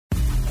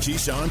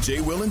Keyshawn,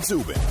 J. Will, and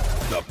Zubin,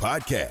 the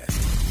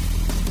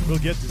podcast. We'll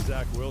get to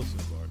Zach Wilson,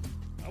 Bart.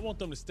 I want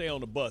them to stay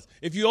on the bus.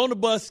 If you're on the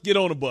bus, get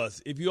on the bus.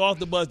 If you're off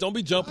the bus, don't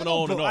be jumping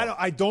on and off.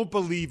 I don't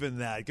believe in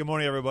that. Good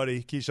morning,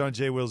 everybody. Keyshawn,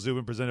 J. Will,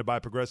 Zubin, presented by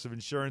Progressive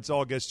Insurance.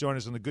 All guests join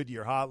us on the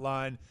Goodyear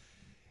Hotline.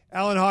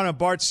 Alan Hahn and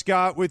Bart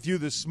Scott with you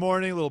this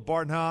morning, little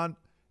Bart Hahn.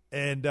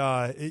 And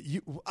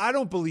I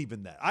don't believe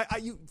in that.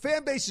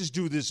 Fan bases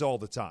do this all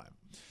the time.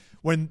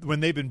 When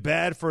they've been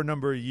bad for a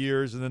number of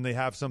years and then they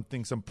have some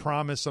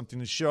promise, something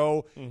to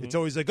show, It's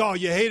always like, oh,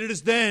 you hated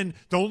us then,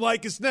 don't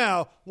like us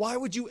now. Why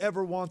would you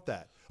ever want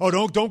that? Oh,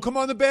 don't come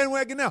on the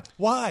bandwagon now.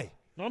 Why?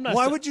 No, I'm not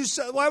why would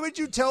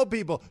you tell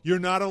people you're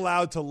not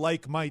allowed to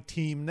like my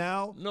team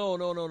now? No.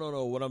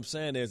 What I'm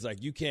saying is,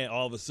 like, you can't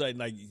all of a sudden,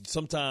 like,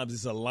 sometimes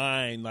it's a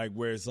line, like,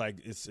 where it's like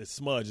it's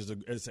smudge.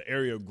 It's an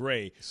area of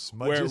gray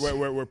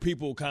where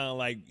people kind of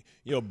like,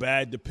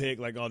 bad to pick,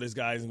 like, oh, this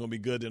guy isn't going to be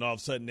good. Then all of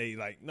a sudden they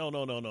like, no.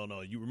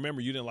 You remember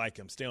you didn't like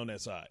him. Stay on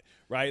that side,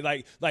 right?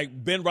 Like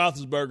Ben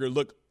Roethlisberger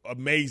looked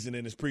amazing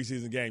in his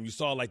preseason game. You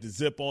saw like the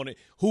zip on it.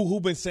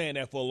 Who been saying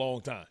that for a long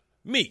time?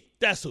 Me.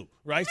 That's who,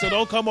 right? So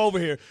don't come over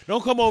here.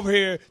 Don't come over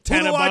here. Who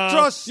do I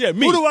trust? Yeah,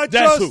 me. Who do I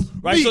That's trust? who,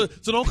 right? Me.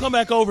 So don't come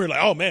back over here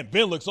like, oh, man,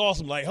 Ben looks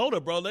awesome. Like, hold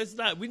up, bro.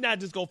 We're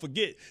not just going to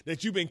forget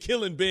that you've been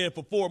killing Ben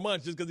for 4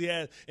 months just because he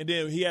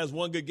has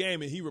one good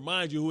game and he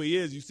reminds you who he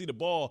is. You see the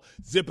ball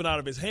zipping out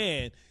of his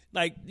hand.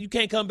 Like, you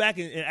can't come back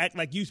and act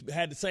like you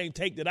had the same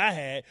take that I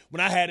had when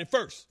I had it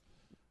first.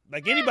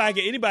 Like,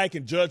 anybody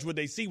can judge what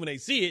they see when they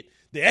see it.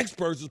 The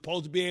experts are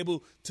supposed to be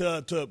able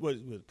to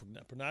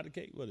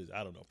prognosticate? What is it?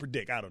 I don't know.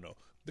 Predict. I don't know.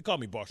 They call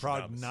me Bart.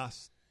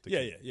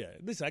 Prognosticate. Yeah.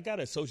 Listen, I got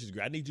an associate's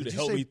degree. I need you to Did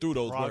help you me through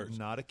those words.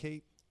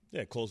 Prognosticate?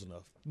 Yeah, close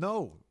enough.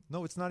 No,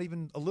 it's not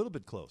even a little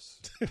bit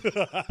close.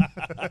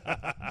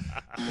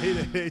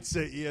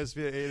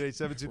 888-ESPN,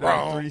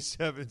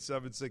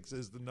 888-729-3776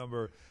 is the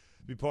number.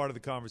 Be part of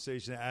the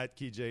conversation at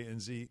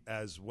KeyJNZ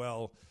as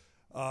well.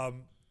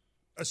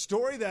 A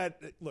story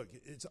that, look,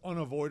 it's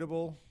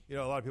unavoidable. A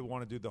lot of people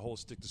want to do the whole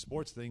stick to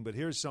sports thing, but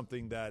here's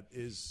something that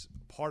is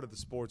part of the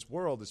sports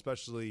world,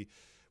 especially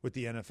with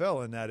the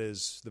NFL, and that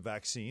is the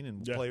vaccine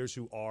and players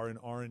who are and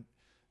aren't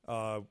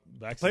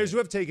players who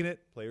have taken it,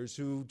 players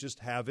who just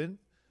haven't.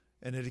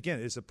 And it, again,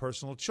 is a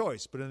personal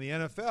choice. But in the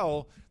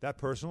NFL, that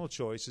personal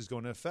choice is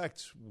going to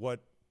affect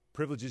what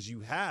privileges you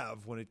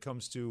have when it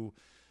comes to,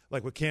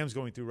 like what Cam's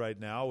going through right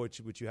now,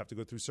 which you have to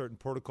go through certain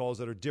protocols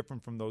that are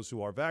different from those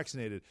who are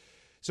vaccinated.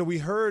 So we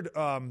heard,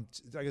 I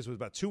guess it was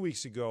about 2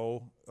 weeks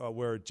ago,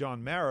 where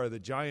John Mara, the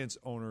Giants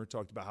owner,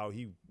 talked about how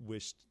he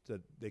wished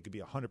that they could be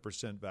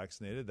 100%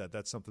 vaccinated,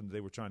 that's something that they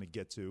were trying to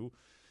get to.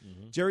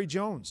 Mm-hmm. Jerry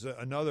Jones,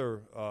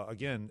 another,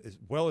 again,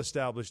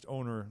 well-established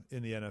owner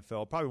in the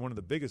NFL, probably one of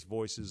the biggest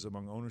voices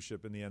among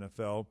ownership in the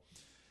NFL.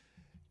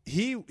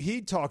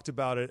 He talked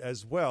about it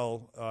as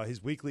well,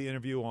 his weekly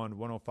interview on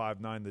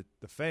 105.9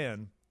 The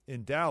Fan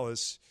in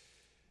Dallas.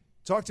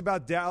 Talked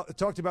about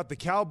the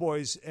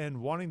Cowboys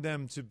and wanting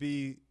them to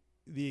be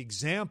the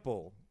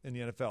example in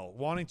the NFL,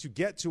 wanting to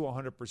get to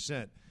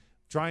 100%,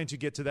 trying to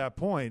get to that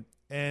point.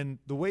 And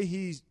the way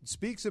he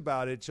speaks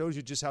about it shows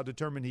you just how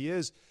determined he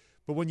is.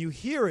 But when you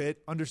hear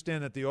it,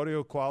 understand that the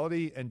audio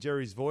quality and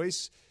Jerry's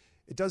voice,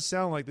 it does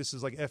sound like this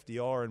is like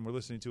FDR and we're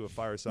listening to a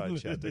fireside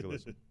chat. Take a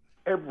listen.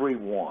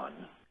 Everyone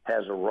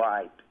has a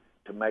right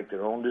to make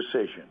their own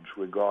decisions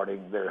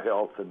regarding their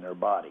health and their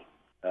body.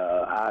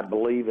 I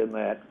believe in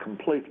that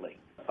completely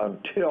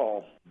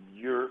until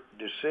your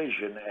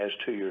decision as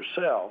to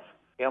yourself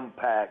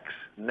impacts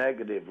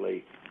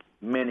negatively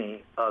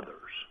many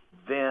others.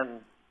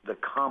 Then the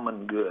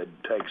common good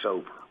takes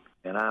over.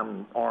 And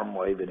I'm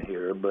arm-waving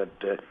here, but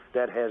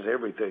that has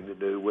everything to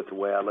do with the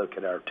way I look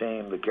at our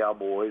team, the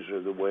Cowboys, or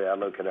the way I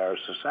look at our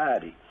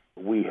society.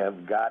 We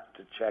have got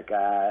to check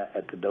eye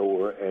at the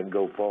door and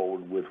go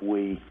forward with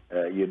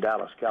your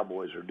Dallas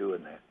Cowboys are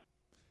doing that.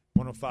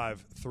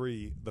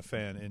 105.3 The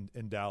Fan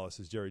in Dallas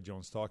is Jerry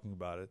Jones talking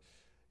about it.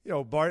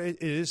 Bart,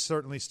 it is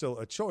certainly still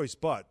a choice,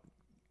 but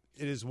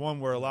it is one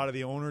where a lot of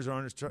the owners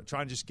are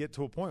trying to just get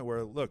to a point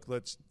where, look,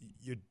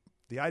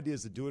 the idea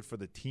is to do it for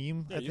the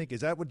team, I think.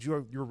 Is that what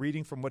you're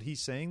reading from what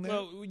he's saying there?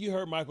 Well, you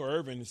heard Michael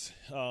Irvin's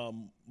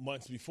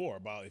months before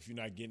about if you're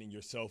not getting,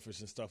 you're selfish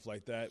and stuff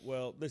like that.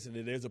 Well, listen,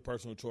 it is a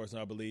personal choice,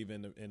 and I believe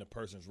in a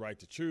person's right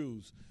to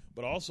choose.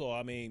 But also,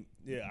 I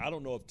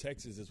don't know if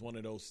Texas is one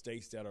of those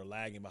states that are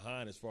lagging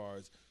behind as far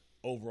as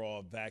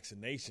overall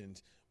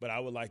vaccinations. But I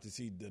would like to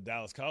see the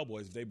Dallas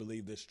Cowboys, if they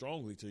believe this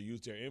strongly, to use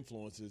their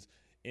influences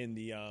in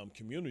the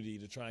community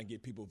to try and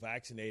get people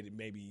vaccinated,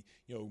 maybe,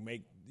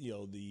 make,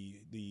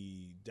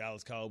 the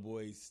Dallas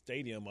Cowboys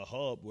stadium a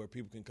hub where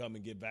people can come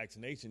and get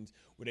vaccinations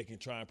where they can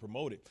try and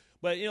promote it.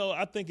 But,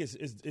 I think it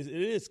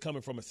is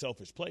coming from a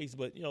selfish place,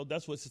 but,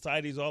 that's what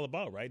society is all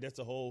about, right? That's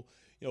the whole,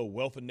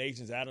 wealth of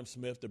nations, Adam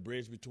Smith, the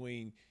bridge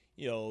between,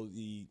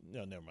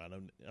 never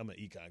mind. I'm an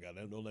econ guy.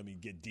 Don't let me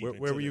get deep.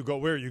 Where are you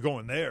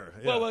going there?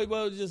 Yeah.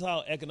 Well, just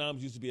how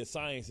economics used to be a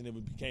science, and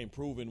it became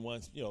proven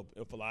once,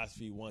 a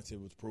philosophy once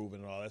it was proven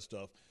and all that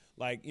stuff.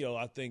 Like,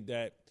 I think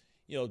that,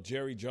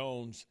 Jerry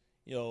Jones,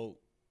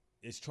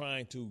 is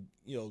trying to,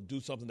 do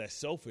something that's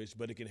selfish,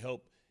 but it can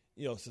help,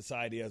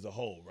 society as a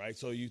whole, right?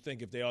 So you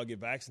think if they all get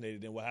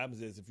vaccinated, then what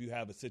happens is if you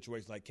have a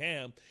situation like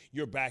Cam,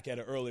 you're back at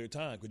an earlier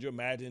time. Could you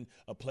imagine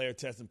a player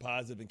testing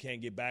positive and can't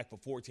get back for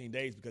 14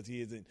 days because he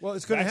isn't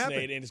it's going to happen,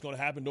 and it's going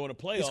to happen during the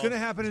playoffs. It's going to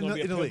happen in the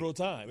pivotal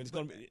time. It's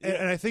going to be,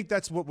 and I think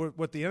that's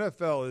what the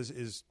NFL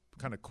is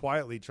kind of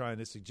quietly trying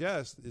to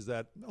suggest is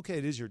that, okay,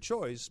 it is your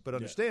choice, but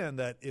understand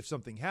that if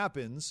something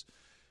happens,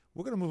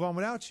 we're going to move on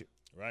without you.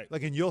 Right.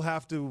 And you'll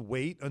have to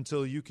wait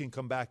until you can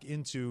come back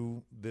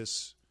into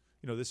this,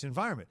 this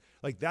environment.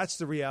 That's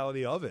the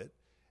reality of it.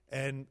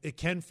 And it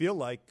can feel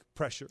like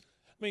pressure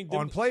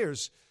on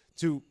players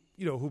to,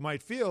 who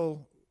might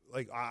feel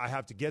like I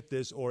have to get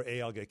this, or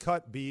A, I'll get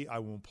cut, B, I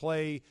won't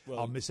play,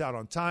 I'll miss out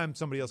on time,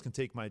 somebody else can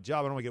take my job,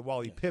 I don't want to get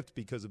Wally pipped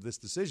because of this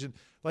decision.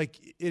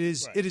 It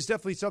is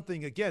definitely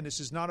something, again, this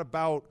is not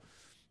about,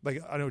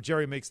 I know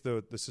Jerry makes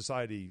the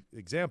society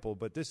example,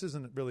 but this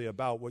isn't really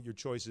about what your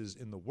choice is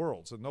in the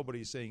world. So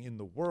nobody's saying in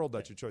the world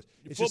that's your choice.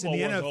 It's just in the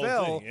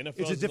NFL,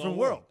 it's a different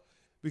world.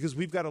 Because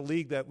we've got a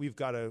league that we've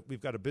got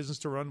a business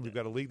to run. We've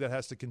got a league that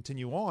has to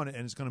continue on,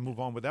 and it's going to move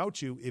on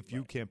without you if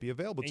you can't be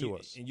available to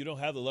us. And you don't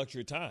have the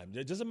luxury of time.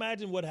 Just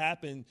imagine what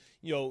happened,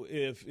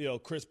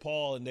 if Chris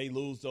Paul and they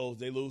lose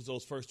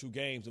those first two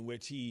games in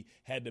which he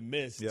had to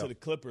miss to the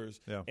Clippers,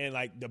 and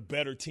the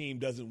better team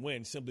doesn't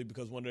win simply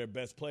because one of their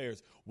best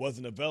players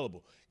wasn't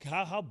available.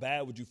 How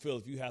bad would you feel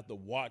if you have to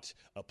watch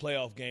a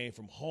playoff game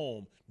from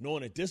home,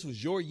 knowing that this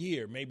was your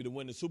year, maybe to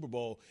win the Super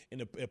Bowl,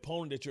 and the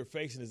opponent that you're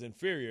facing is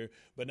inferior,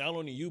 but not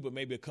only you, but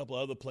maybe a couple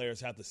of other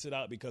players have to sit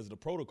out because of the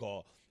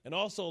protocol, and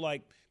also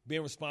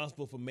being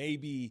responsible for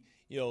maybe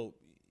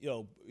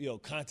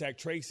contact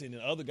tracing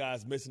and other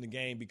guys missing the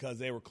game because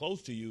they were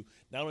close to you.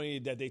 Not only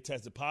that they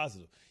tested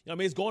positive,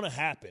 it's going to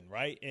happen,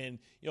 right? And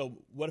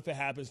what if it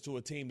happens to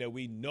a team that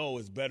we know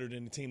is better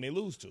than the team they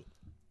lose to?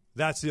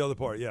 That's the other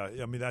part, yeah.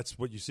 That's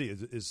what you see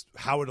is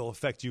how it'll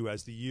affect you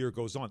as the year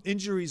goes on.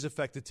 Injuries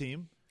affect the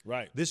team.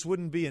 Right. This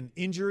wouldn't be an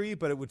injury,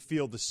 but it would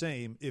feel the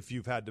same if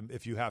you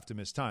have to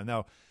miss time.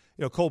 Now,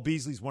 Cole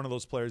Beasley's one of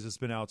those players that's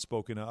been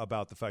outspoken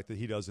about the fact that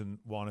he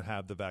doesn't want to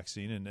have the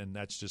vaccine, and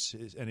that's just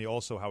and he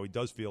also how he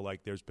does feel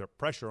like there's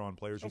pressure on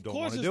players who don't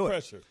want to do it.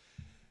 Pressure.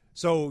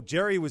 So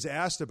Jerry was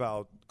asked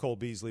about Cole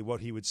Beasley, what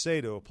he would say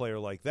to a player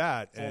like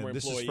that, and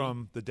this is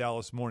from the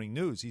Dallas Morning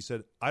News. He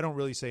said, "I don't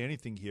really say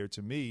anything here.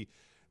 To me,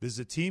 this is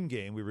a team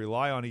game. We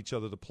rely on each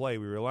other to play.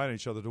 We rely on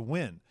each other to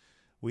win.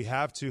 We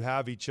have to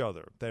have each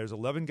other. There's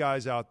 11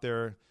 guys out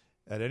there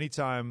at any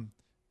time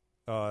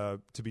to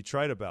be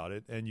trite about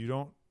it, and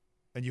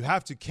you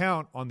have to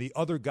count on the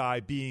other guy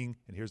being,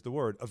 and here's the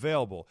word,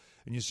 available.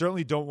 And you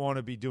certainly don't want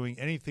to be doing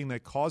anything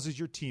that causes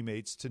your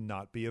teammates to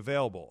not be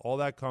available. All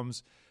that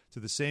comes to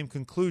the same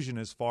conclusion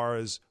as far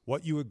as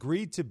what you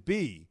agreed to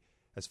be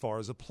as far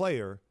as a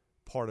player,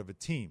 part of a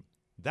team.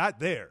 That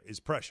there is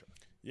pressure."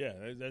 Yeah,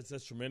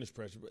 that's tremendous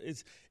pressure. But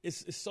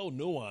it's so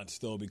nuanced,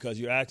 though, because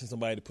you're asking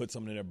somebody to put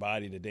something in their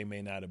body that they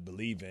may not have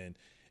believed in.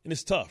 And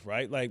it's tough,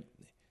 right?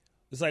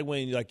 It's like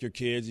when your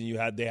kids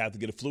and they have to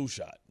get a flu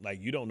shot.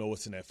 You don't know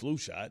what's in that flu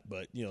shot,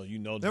 but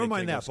Never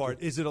mind that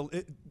part. Is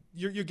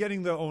you're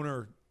getting the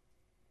owner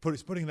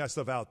putting that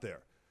stuff out there.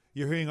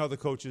 You're hearing other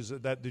coaches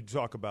that do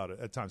talk about it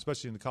at times,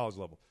 especially in the college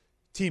level.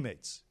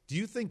 Teammates, do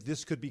you think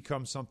this could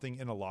become something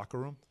in a locker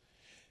room?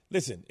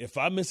 Listen, if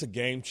I miss a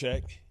game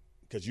check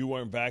because you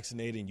weren't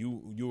vaccinated and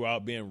you were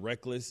out being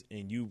reckless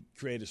and you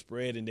create a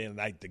spread and then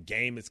the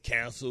game is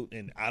canceled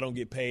and I don't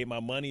get paid my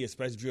money,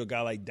 especially if you're a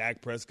guy like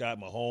Dak Prescott,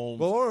 Mahomes.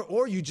 Well,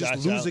 or you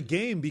just lose a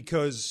game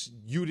because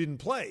you didn't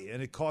play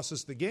and it cost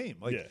us the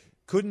game.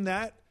 Couldn't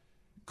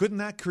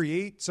that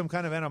create some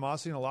kind of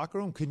animosity in a locker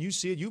room? Can you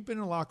see it? You've been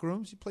in locker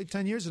rooms. You played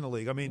 10 years in the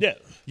league.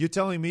 You're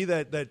telling me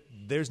that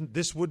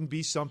this wouldn't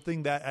be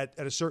something that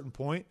at a certain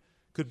point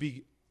could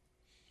be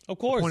of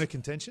course. Point of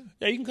contention?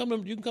 Yeah, you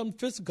can come to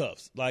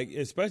fisticuffs.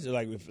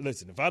 Especially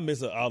if I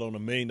miss out on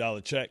 $1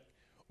 million check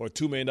or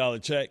 $2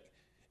 million check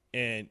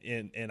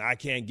and I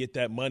can't get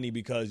that money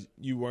because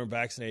you weren't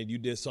vaccinated, you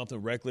did something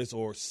reckless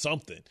or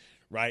something,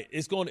 right?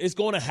 It's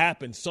going to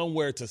happen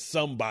somewhere to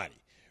somebody,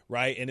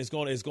 right? And it's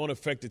going to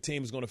affect the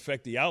team, it's going to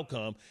affect the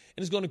outcome, and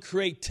it's going to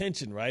create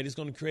tension, right? It's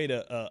going to create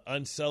a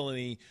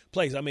unsettling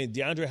place.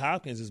 DeAndre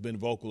Hopkins has been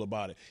vocal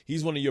about it.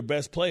 He's one of your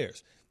best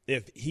players.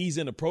 If he's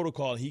in the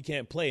protocol and he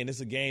can't play, and it's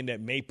a game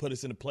that may put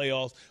us in the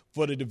playoffs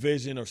for the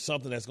division or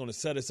something that's going to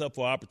set us up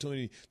for an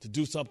opportunity to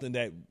do something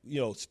that,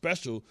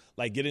 special,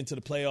 like get into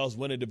the playoffs,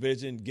 win a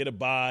division, get a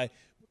bye.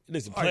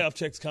 Listen, playoff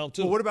checks count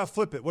too. Well, what about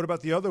flip it? What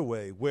about the other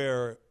way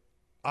where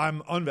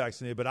I'm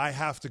unvaccinated, but I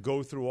have to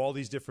go through all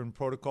these different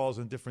protocols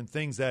and different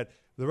things that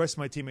the rest of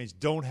my teammates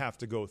don't have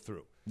to go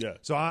through? Yeah.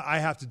 So I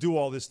have to do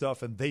all this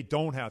stuff, and they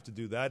don't have to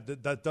do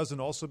that. That doesn't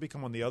also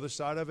become on the other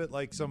side of it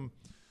like some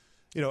 –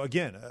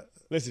 again,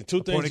 listen,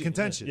 two things. Point of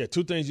contention. Yeah,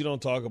 two things you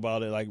don't talk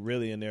about it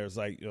really in there is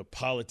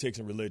politics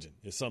and religion.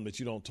 It's something that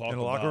you don't talk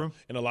about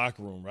in a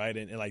locker room, right?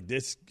 And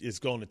this is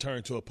going to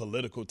turn to a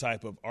political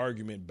type of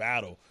argument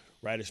battle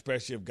right?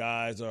 Especially if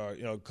guys are,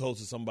 close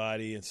to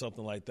somebody and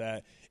something like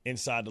that.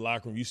 Inside the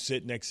locker room, you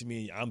sit next to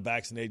me, I'm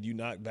vaccinated, you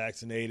not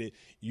vaccinated.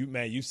 You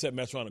mess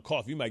around and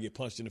cough, you might get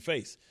punched in the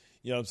face.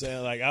 You know what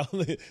I'm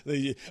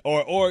saying?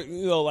 Or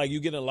you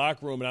get in the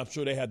locker room, and I'm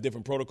sure they have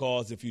different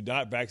protocols. If you're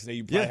not vaccinated,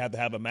 you probably have to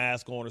have a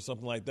mask on or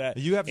something like that.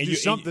 You have to do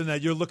something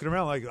that you're looking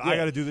around like, I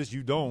got to do this,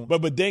 you don't.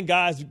 But then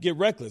guys get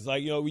reckless.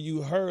 Like,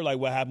 you heard like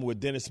what happened with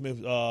Dennis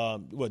Smith,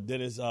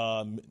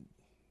 Donovan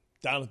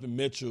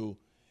Mitchell,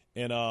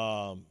 and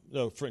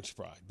French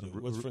fry.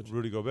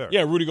 Rudy Gobert.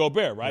 Yeah, Rudy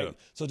Gobert, right? Yeah.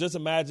 So just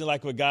imagine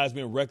like with guys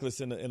being reckless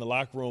in the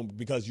locker room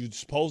because you're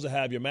supposed to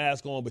have your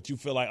mask on, but you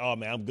feel like, oh,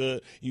 man, I'm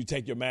good. You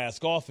take your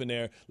mask off in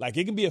there. Like,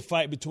 it can be a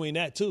fight between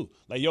that, too.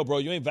 Like, yo, bro,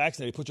 you ain't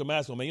vaccinated. Put your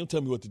mask on, man. You don't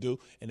tell me what to do.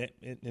 And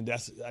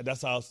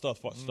that's how stuff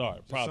starts.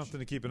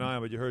 Something to keep an eye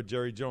on. But you heard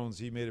Jerry Jones.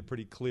 He made it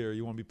pretty clear.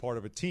 You want to be part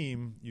of a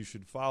team, you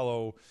should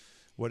follow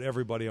what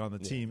everybody on the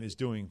team is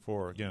doing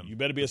for, again. You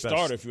better be a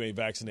starter if you ain't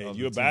vaccinated.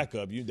 You're a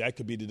backup. That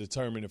could be the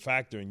determining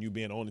factor in you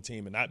being on the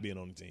team and not being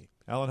on the team.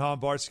 Alan Hahn,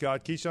 Bart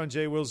Scott, Keyshawn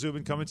J. Will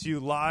Zubin coming to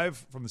you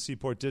live from the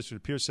Seaport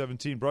District, Pier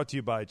 17, brought to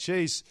you by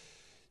Chase.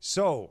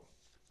 So,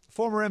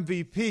 former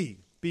MVP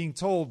being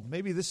told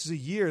maybe this is a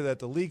year that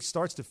the league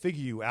starts to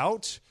figure you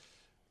out.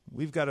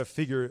 We've got to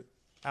figure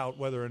out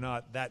whether or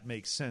not that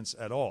makes sense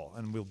at all.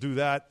 And we'll do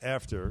that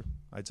after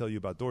I tell you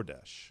about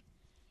DoorDash.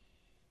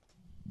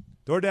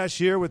 DoorDash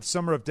here with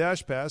Summer of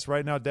Dash Pass.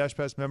 Right now, Dash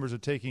Pass members are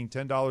taking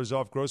 $10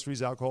 off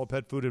groceries, alcohol,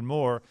 pet food, and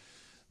more.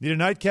 Need a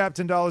nightcap?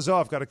 $10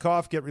 off. Got a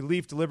cough? Get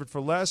relief delivered for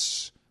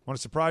less. Want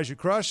to surprise your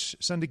crush?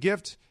 Send a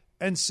gift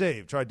and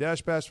save. Try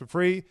Dash Pass for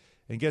free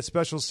and get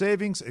special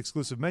savings,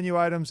 exclusive menu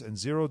items, and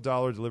 $0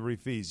 delivery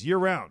fees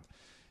year-round.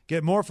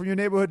 Get more from your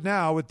neighborhood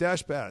now with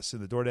Dash Pass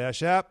in the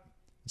DoorDash app.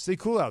 And stay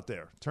cool out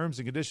there. Terms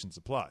and conditions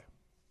apply.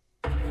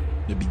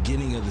 The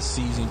beginning of the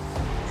season,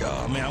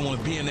 oh, man, I want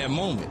to be in that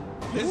moment.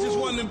 It's just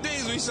one of them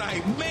things where it's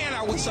like, man,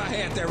 I wish I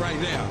had that right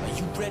now. Are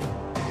you ready?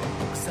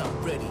 Because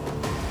I'm ready.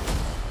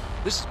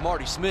 This is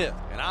Marty Smith,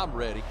 and I'm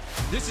ready.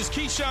 This is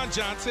Keyshawn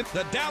Johnson.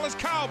 The Dallas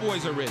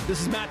Cowboys are ready.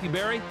 This is Matthew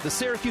Berry. The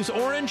Syracuse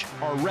Orange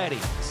are ready.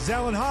 This is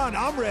Alan Hahn.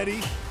 I'm ready.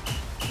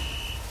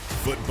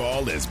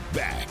 Football is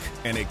back,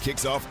 and it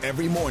kicks off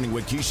every morning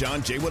with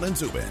Keyshawn, J. Will, and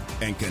Zubin,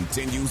 and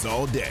continues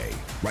all day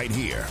right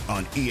here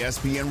on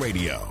ESPN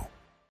Radio.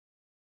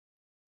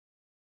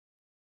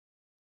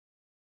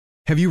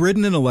 Have you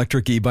ridden an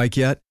electric e-bike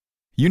yet?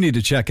 You need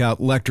to check out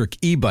Electric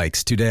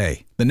E-Bikes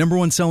today, the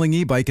 #1 selling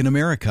e-bike in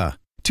America.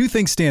 Two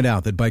things stand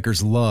out that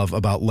bikers love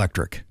about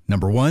Electric.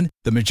 Number one,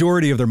 the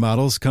majority of their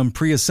models come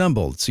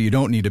pre-assembled, so you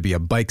don't need to be a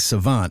bike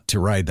savant to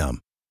ride them.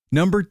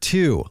 Number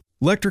two,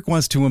 Electric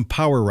wants to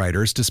empower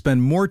riders to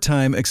spend more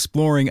time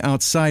exploring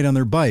outside on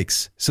their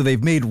bikes, so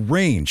they've made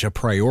range a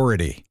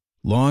priority.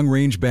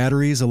 Long-range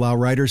batteries allow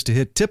riders to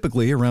hit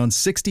typically around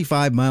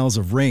 65 miles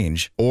of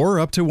range or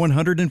up to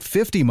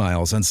 150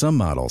 miles on some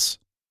models.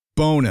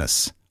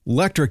 Bonus,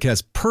 Electric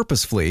has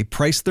purposefully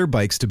priced their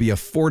bikes to be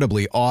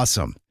affordably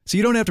awesome, so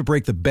you don't have to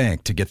break the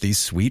bank to get these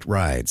sweet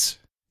rides.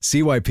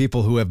 See why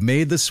people who have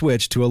made the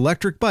switch to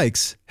electric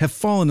bikes have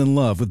fallen in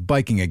love with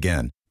biking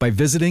again by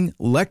visiting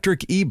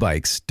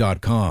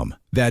lectricebikes.com.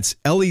 That's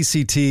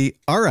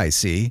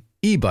LECTRIC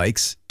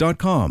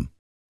ebikes.com.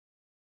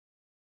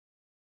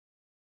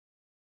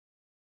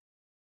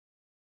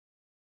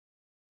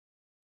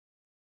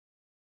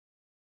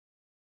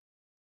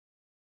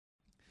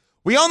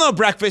 We all know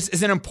breakfast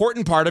is an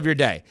important part of your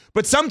day,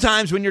 but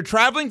sometimes when you're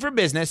traveling for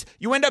business,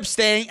 you end up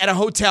staying at a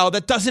hotel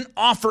that doesn't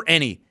offer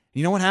any.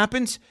 You know what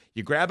happens?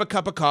 You grab a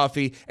cup of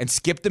coffee and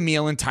skip the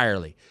meal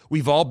entirely.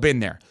 We've all been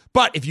there.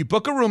 But if you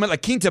book a room at La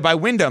Quinta by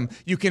Wyndham,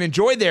 you can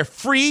enjoy their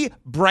free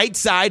Bright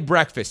Side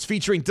breakfast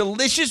featuring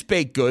delicious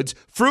baked goods,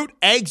 fruit,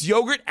 eggs,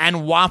 yogurt,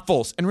 and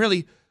waffles. And really,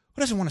 who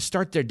doesn't want to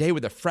start their day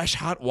with a fresh,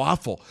 hot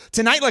waffle?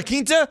 Tonight, La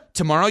Quinta,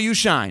 tomorrow you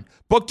shine.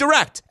 Book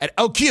direct at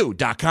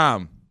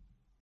lq.com.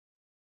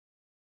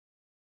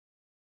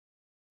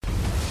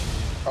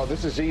 Oh,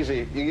 this is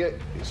easy. You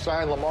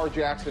sign Lamar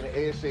Jackson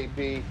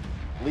ASAP,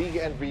 league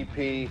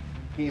MVP.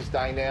 He's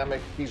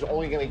dynamic. He's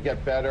only going to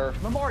get better.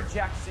 Lamar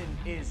Jackson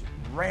is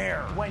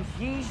rare. When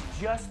he's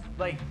just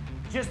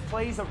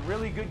plays a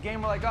really good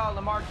game, we're like, oh,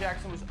 Lamar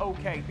Jackson was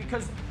okay.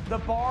 Because the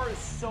bar is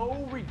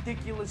so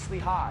ridiculously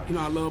high. You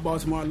know, I love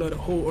Baltimore. I love the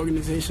whole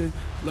organization.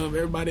 Love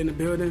everybody in the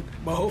building.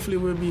 But hopefully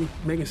we'll be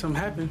making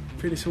something happen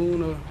pretty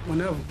soon or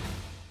whenever.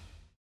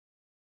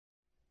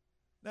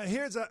 Now,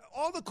 here's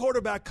all the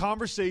quarterback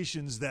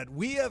conversations that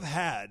we have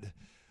had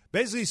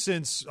basically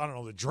since, I don't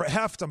know, the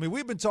draft. I mean,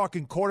 we've been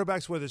talking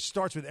quarterbacks, whether it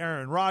starts with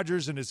Aaron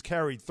Rodgers and is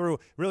carried through.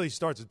 It really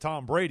starts with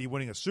Tom Brady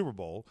winning a Super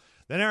Bowl.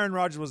 Then Aaron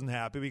Rodgers wasn't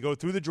happy. We go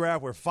through the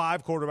draft where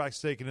 5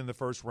 quarterbacks taken in the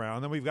first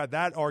round. Then we've got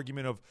that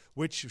argument of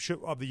which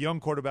of the young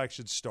quarterbacks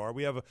should start.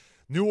 We have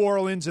New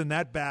Orleans in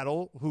that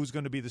battle. Who's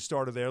going to be the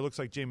starter there? Looks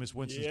like Jameis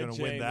Winston's going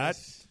to win that.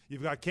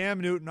 You've got Cam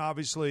Newton,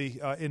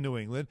 obviously, in New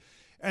England.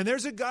 And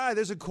there's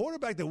a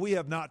quarterback that we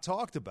have not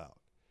talked about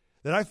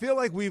that I feel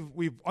like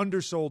we've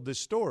undersold this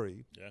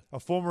story, a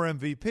former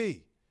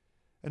MVP.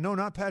 And no,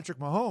 not Patrick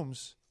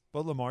Mahomes,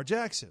 but Lamar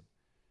Jackson.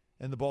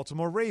 and the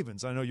Baltimore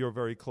Ravens. I know you're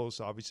very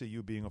close, obviously,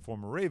 you being a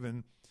former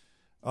Raven,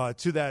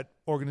 to that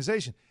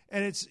organization.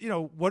 And it's,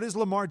 what is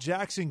Lamar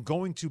Jackson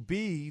going to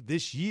be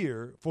this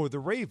year for the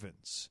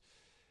Ravens?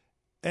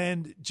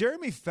 And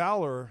Jeremy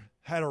Fowler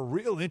had a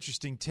real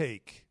interesting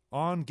take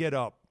on Get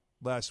Up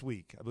last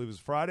week. I believe it was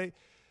Friday.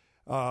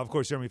 Of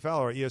course, Jeremy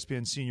Fowler, our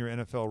ESPN senior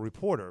NFL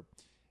reporter.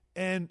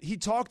 And he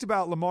talked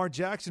about Lamar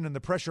Jackson and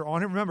the pressure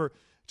on him. Remember,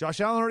 Josh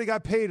Allen already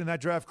got paid in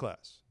that draft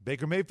class.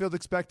 Baker Mayfield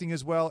expecting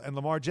as well. And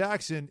Lamar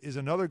Jackson is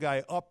another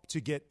guy up to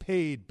get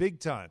paid big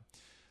time.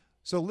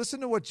 So listen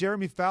to what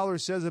Jeremy Fowler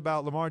says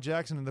about Lamar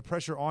Jackson and the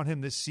pressure on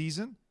him this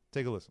season.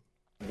 Take a listen.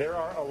 There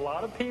are a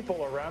lot of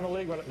people around the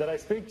league that I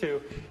speak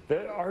to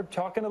that are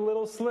talking a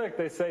little slick.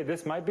 They say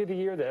this might be the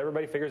year that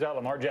everybody figures out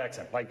Lamar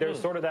Jackson. Like there's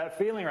sort of that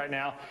feeling right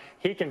now.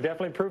 He can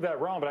definitely prove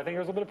that wrong, but I think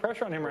there's a little bit of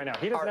pressure on him right now.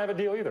 He doesn't have a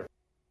deal either.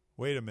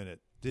 Wait a minute.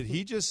 Did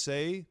he just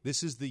say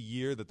this is the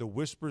year that the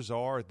whispers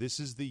are, this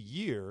is the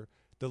year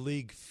the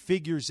league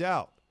figures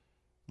out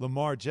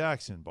Lamar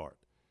Jackson, Bart?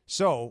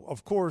 So,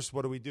 of course,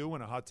 what do we do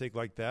when a hot take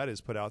like that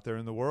is put out there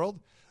in the world?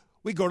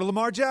 We go to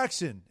Lamar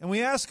Jackson and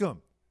we ask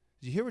him,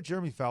 did you hear what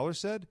Jeremy Fowler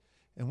said?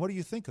 And what do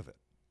you think of it?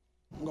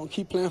 I'm going to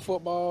keep playing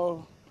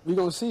football. We're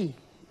going to see.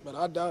 But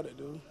I doubt it,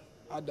 dude.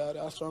 I doubt it.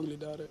 I strongly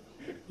doubt it.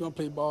 We're going to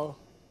play ball.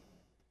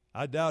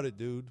 I doubt it,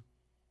 dude.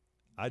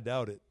 I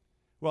doubt it.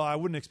 Well, I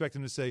wouldn't expect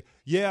him to say,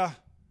 yeah,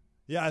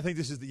 I think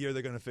this is the year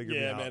they're going to figure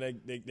me out. Yeah,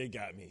 man, they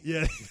got me.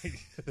 Yeah,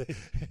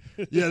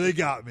 yeah, they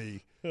got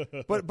me.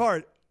 But,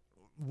 Bart,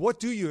 what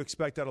do you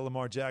expect out of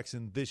Lamar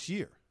Jackson this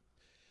year?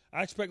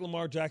 I expect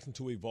Lamar Jackson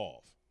to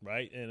evolve,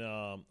 right? And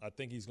I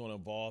think he's going to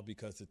evolve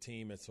because the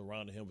team has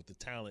surrounded him with the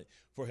talent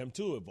for him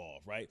to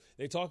evolve, right?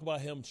 They talk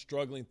about him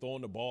struggling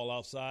throwing the ball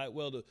outside.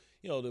 Well,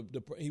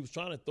 he was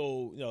trying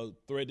to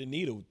thread the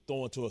needle,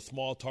 throwing to a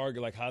small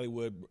target like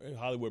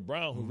Hollywood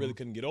Brown, who really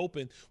couldn't get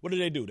open. What did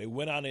they do? They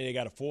went out and they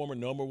got a former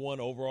number one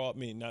overall,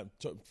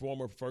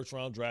 former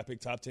first-round draft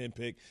pick, top 10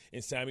 pick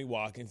in Sammy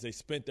Watkins. They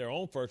spent their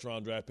own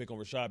first-round draft pick on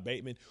Rashad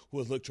Bateman, who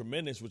has looked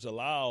tremendous, which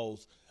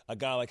allows a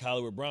guy like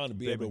Hollywood Brown to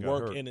be able to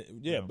work in it.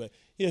 Yeah, but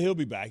he'll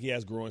be back. He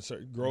has growing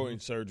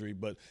surgery,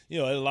 but it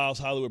allows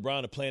Hollywood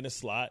Brown to play in the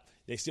slot.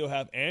 They still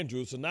have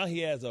Andrews, so now he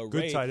has a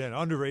good tight end,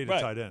 underrated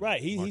tight end.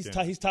 Right,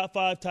 he's top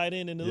 5 tight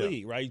end in the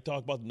league. Right, you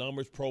talk about the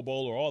numbers, Pro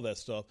Bowler, all that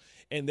stuff,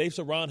 and they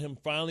surround him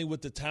finally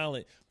with the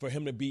talent for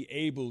him to be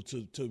able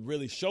to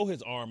really show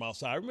his arm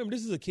outside. Remember,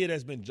 this is a kid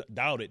that's been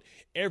doubted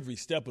every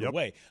step of the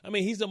way. I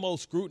mean, he's the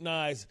most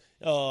scrutinized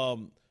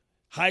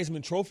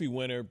Heisman Trophy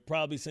winner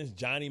probably since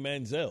Johnny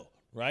Manziel.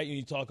 Right? And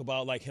you talk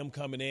about like him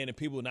coming in and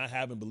people not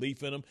having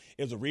belief in him.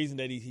 It was a reason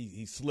that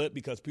he slipped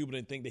because people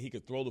didn't think that he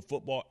could throw the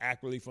football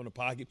accurately from the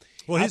pocket.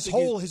 Well, his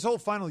whole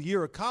final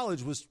year of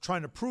college was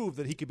trying to prove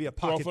that he could be a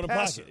pocket from the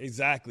passer. Pocket.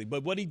 Exactly.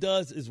 But what he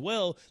does as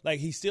well, like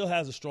he still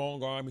has a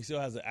strong arm, he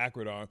still has an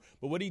accurate arm.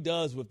 But what he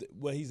does with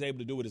what he's able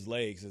to do with his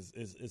legs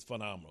is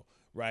phenomenal.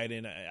 Right?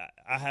 And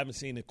I haven't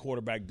seen a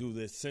quarterback do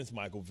this since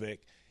Michael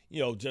Vick.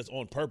 Just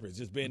on purpose,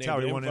 just being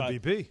able to he won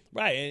MVP.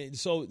 Right, and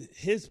so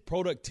his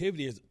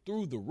productivity is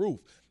through the roof.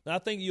 Now, I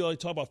think you always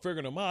talk about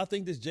figuring him out. I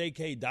think this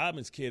J.K.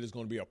 Dobbins kid is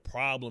going to be a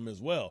problem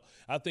as well.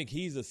 I think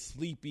he's a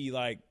sleepy,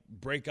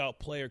 breakout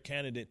player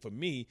candidate for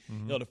me.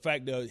 Mm-hmm. The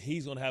fact that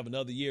he's going to have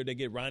another year. They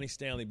get Ronnie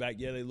Stanley back.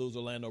 Yeah, they lose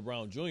Orlando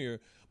Brown Jr.,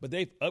 but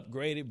they've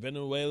upgraded.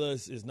 Venezuela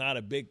is not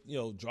a big,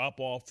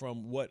 drop-off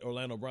from what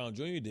Orlando Brown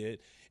Jr.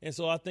 did. And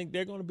so I think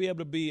they're going to be able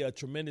to be a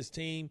tremendous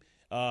team.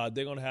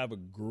 They're going to have a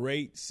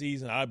great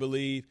season, I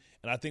believe,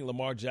 and I think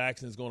Lamar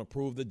Jackson is going to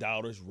prove the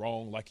doubters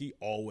wrong like he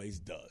always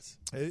does.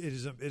 It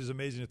is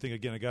amazing to think,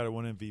 again, a guy that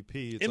won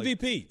MVP. It's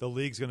MVP. Like the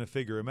league's going to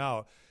figure him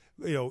out.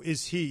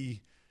 Is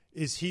he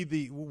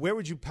where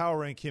would you power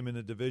rank him in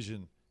the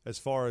division as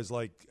far as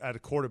out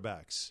of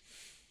quarterbacks?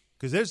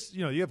 Because there's,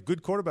 you have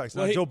good quarterbacks.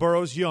 Now, Joe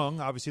Burrow's young,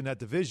 obviously, in that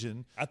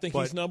division. I think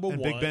he's number one.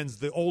 And Big Ben's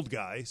the old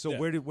guy. So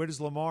where does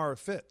Lamar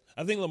fit?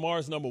 I think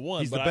Lamar's number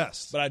one. He's the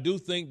best. But I do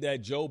think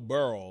that Joe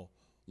Burrow,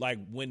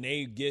 when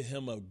they get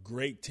him a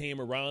great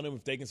team around him,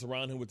 if they can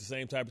surround him with the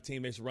same type of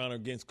team they surround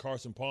him against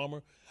Carson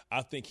Palmer,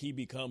 I think he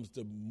becomes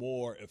the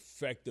more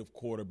effective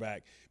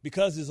quarterback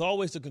because there's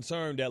always the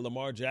concern that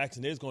Lamar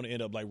Jackson is going to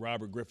end up like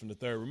Robert Griffin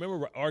III.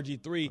 Remember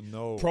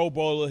RG3, Pro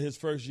Bowler his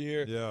first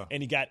year,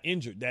 and he got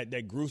injured,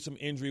 that gruesome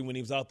injury when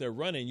he was out there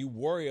running. You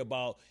worry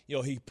about,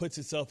 he puts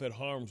himself at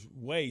harm's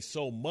way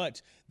so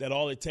much that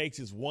all it takes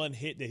is one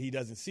hit that he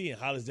doesn't see,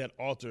 and how does that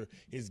alter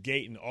his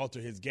gait and alter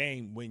his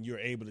game when you're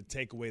able to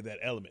take away that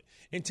element?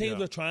 And teams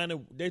are trying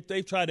to –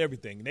 they've tried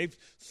everything. They've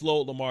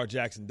slowed Lamar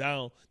Jackson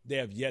down. They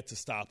have yet to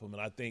stop him,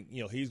 and I think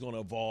he's going to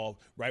evolve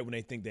right when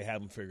they think they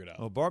have him figured out.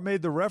 Well, Bart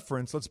made the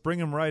reference. Let's bring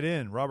him right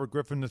in. Robert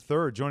Griffin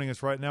III joining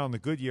us right now on the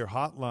Goodyear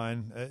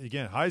Hotline.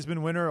 Again,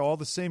 Heisman winner, all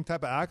the same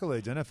type of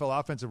accolades. NFL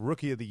Offensive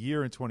Rookie of the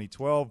Year in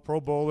 2012,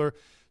 Pro Bowler,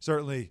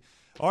 certainly.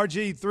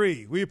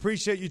 RG3, we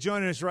appreciate you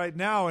joining us right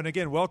now. And,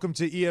 again, welcome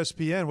to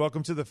ESPN.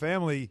 Welcome to the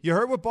family. You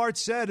heard what Bart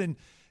said, and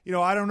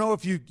I don't know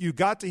if you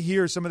got to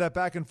hear some of that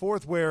back and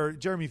forth where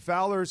Jeremy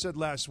Fowler said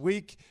last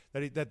week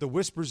that the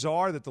whispers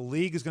are that the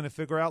league is going to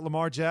figure out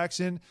Lamar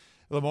Jackson.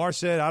 Lamar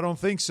said, I don't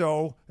think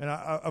so. And,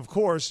 of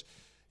course,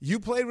 you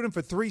played with him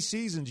for 3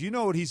 seasons. You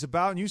know what he's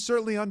about, and you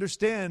certainly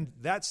understand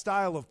that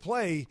style of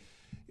play.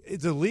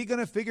 Is the league going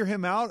to figure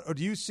him out, or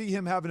do you see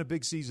him having a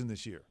big season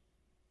this year?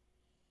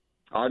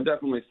 I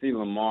definitely see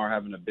Lamar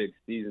having a big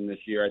season this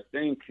year. I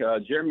think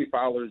Jeremy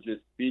Fowler is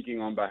just speaking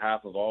on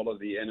behalf of all of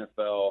the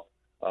NFL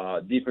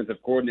defensive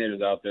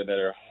coordinators out there that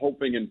are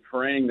hoping and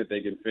praying that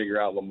they can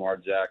figure out Lamar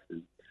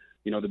Jackson.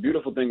 You know, the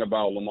beautiful thing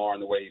about Lamar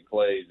and the way he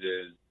plays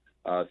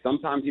is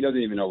sometimes he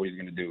doesn't even know what he's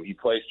going to do. He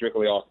plays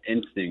strictly off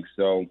instinct.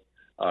 So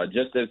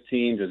just as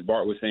teams, as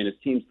Bart was saying, as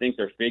teams think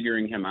they're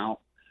figuring him out,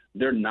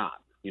 they're not.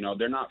 You know,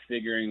 they're not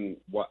figuring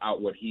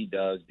out what he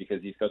does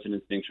because he's such an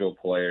instinctual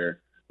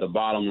player. The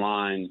bottom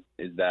line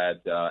is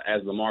that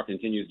as Lamar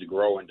continues to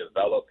grow and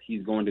develop,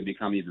 he's going to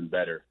become even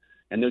better.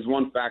 And there's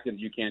one factor that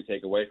you can't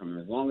take away from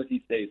him. As long as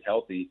he stays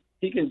healthy,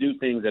 he can do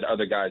things that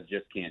other guys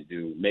just can't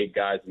do, make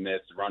guys miss,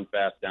 run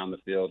fast down the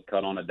field,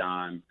 cut on a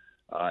dime.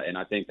 And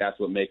I think that's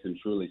what makes him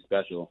truly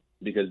special,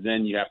 because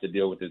then you have to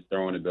deal with his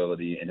throwing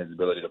ability and his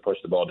ability to push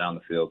the ball down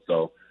the field.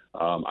 So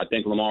I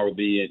think Lamar will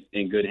be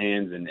in good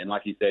hands. And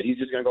like he said, he's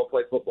just going to go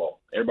play football.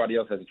 Everybody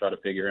else has to try to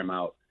figure him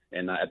out.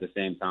 And at the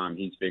same time,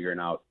 he's figuring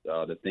out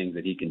the things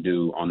that he can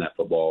do on that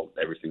football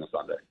every single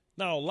Sunday.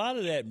 Now, a lot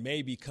of that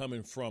may be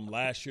coming from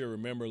last year.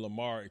 Remember,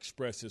 Lamar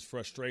expressed his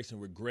frustration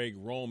with Greg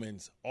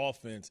Roman's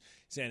offense,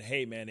 saying,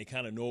 hey, man, they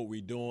kind of know what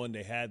we're doing.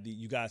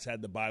 You guys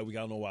had the bye week. I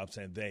don't know why I'm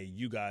saying they.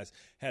 You guys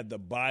had the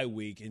bye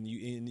week, and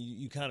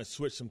you kind of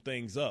switched some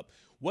things up.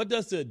 What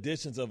does the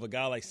additions of a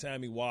guy like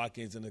Sammy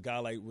Watkins and a guy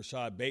like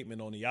Rashad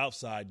Bateman on the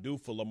outside do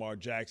for Lamar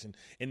Jackson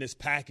in this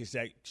package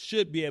that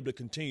should be able to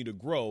continue to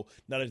grow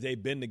now that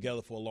they've been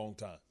together for a long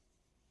time?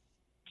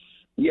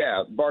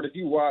 Yeah, Bart, if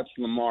you watch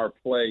Lamar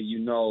play, you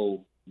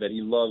know that he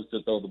loves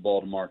to throw the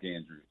ball to Mark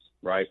Andrews,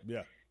 right?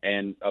 Yeah.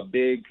 And a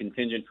big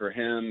contingent for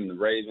him and the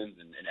Ravens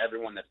and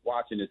everyone that's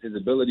watching is his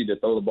ability to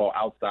throw the ball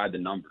outside the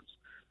numbers.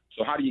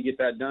 So how do you get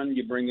that done?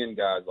 You bring in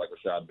guys like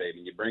Rashad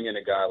Bateman. You bring in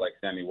a guy like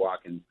Sammy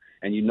Watkins,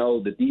 and you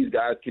know that these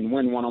guys can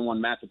win one-on-one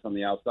matchups on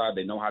the outside.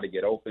 They know how to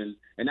get open,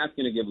 and that's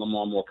going to give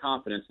Lamar more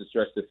confidence to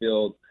stretch the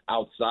field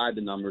outside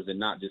the numbers and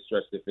not just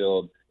stretch the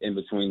field in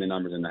between the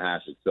numbers and the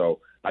hashes. So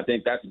I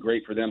think that's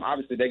great for them.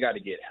 Obviously, they got to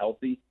get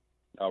healthy.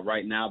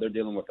 Right now they're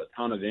dealing with a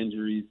ton of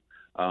injuries,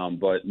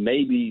 but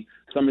maybe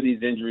some of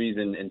these injuries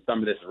and some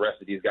of this rest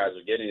that these guys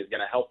are getting is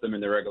going to help them in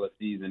their regular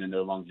season and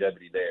their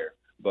longevity there.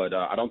 But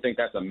I don't think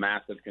that's a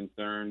massive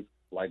concern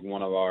like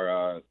one of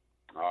our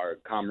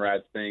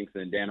comrades thinks,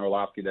 and Dan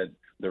Orlovsky, that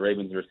the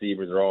Ravens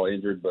receivers are all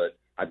injured. But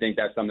I think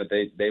that's something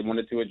that they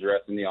wanted to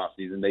address in the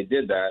offseason. They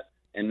did that,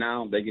 and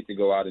now they get to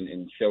go out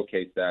and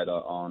showcase that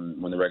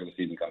on when the regular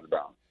season comes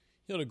about.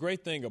 You know, the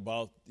great thing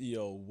about,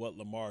 what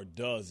Lamar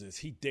does is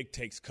he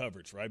dictates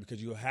coverage, right?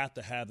 Because you have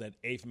to have that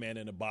eighth man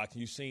in the box.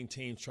 And you've seen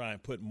teams try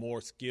and put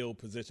more skilled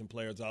position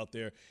players out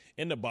there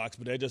in the box,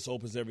 but that just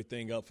opens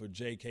everything up for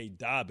J.K.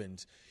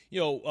 Dobbins.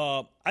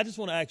 I just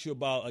want to ask you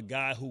about a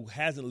guy who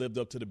hasn't lived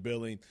up to the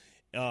billing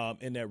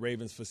in that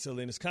Ravens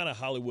facility, and it's kind of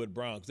Hollywood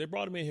Brown, because they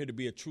brought him in here to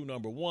be a true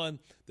number one.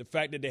 The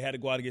fact that they had to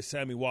go out and get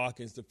Sammy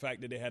Watkins, the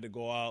fact that they had to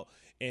go out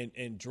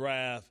and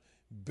draft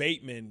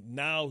Bateman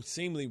now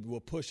seemingly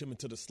will push him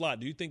into the slot.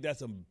 Do you think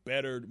that's a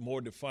better,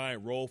 more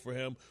defined role for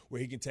him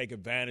where he can take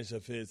advantage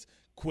of his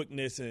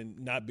quickness and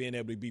not being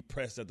able to be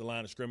pressed at the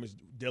line of scrimmage,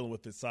 dealing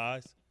with his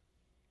size?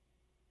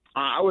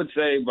 I would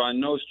say by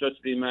no stretch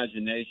of the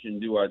imagination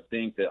do I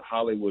think that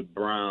Hollywood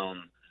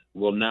Brown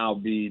will now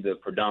be the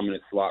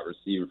predominant slot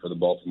receiver for the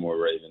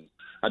Baltimore Ravens.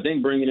 I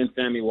think bringing in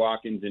Sammy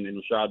Watkins and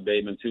Rashad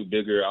Bateman, two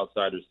bigger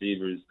outside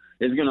receivers,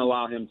 is going to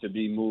allow him to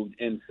be moved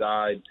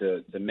inside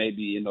to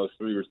maybe in those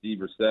three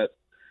receiver sets.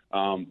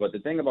 But the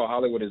thing about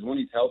Hollywood is when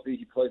he's healthy,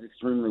 he plays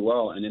extremely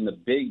well. And in the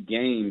big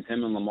games,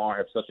 him and Lamar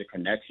have such a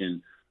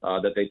connection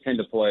that they tend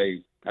to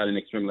play at an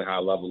extremely high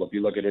level. If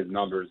you look at his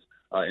numbers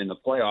in the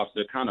playoffs,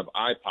 they're kind of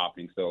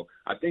eye-popping. So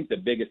I think the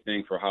biggest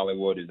thing for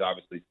Hollywood is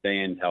obviously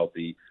staying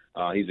healthy.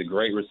 He's a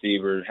great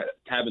receiver.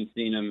 Haven't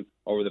seen him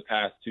over the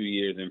past 2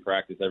 years in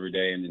practice every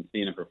day and then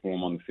seeing him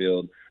perform on the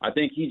field. I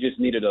think he just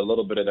needed a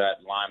little bit of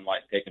that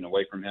limelight taken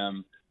away from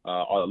him,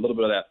 a little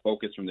bit of that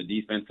focus from the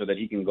defense so that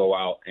he can go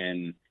out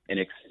and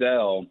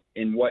excel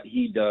in what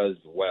he does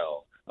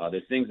well.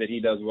 There's things that he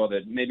does well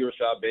that maybe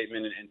Rashad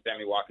Bateman and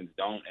Sammy Watkins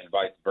don't, and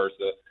vice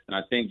versa. And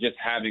I think just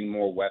having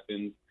more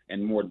weapons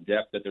and more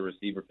depth at the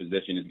receiver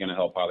position is going to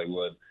help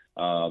Hollywood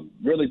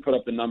really put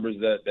up the numbers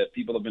that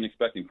people have been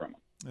expecting from him.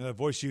 The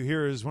voice you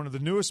hear is one of the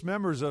newest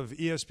members of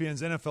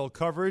ESPN's NFL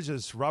coverage.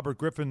 It's Robert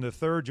Griffin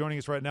III joining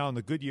us right now on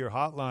the Goodyear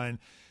Hotline.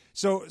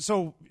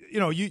 So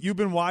you've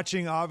been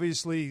watching,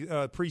 obviously,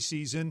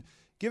 preseason.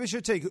 Give us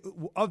your take.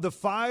 Of the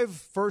 5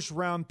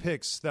 first-round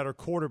picks that are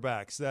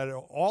quarterbacks, that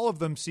all of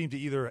them seem to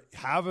either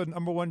have a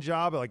number one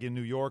job, like in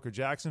New York or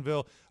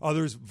Jacksonville,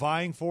 others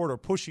vying for it or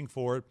pushing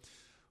for it,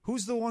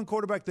 who's the one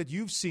quarterback that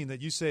you've seen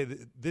that you say that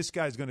this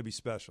guy's going to be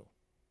special?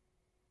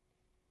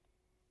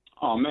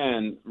 Oh,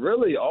 man,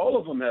 really all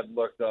of them have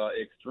looked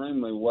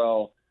extremely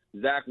well.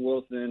 Zach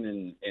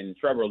Wilson and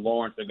Trevor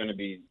Lawrence are going to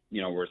be,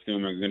 we're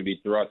assuming are going to be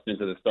thrust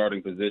into the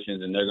starting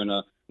positions, and they're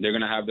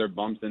going to have their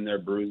bumps and their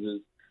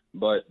bruises.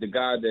 But the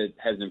guy that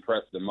has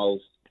impressed the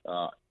most,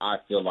 I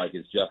feel like,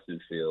 is Justin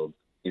Fields.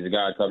 He's a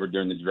guy I covered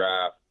during the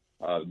draft,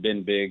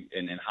 been big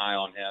and high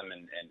on him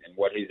and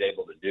what he's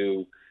able to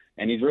do.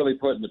 And he's really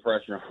putting the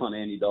pressure on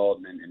Andy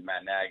Dalton and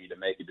Matt Nagy to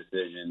make a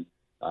decision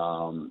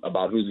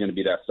about who's going to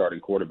be that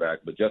starting quarterback.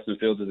 But Justin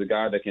Fields is a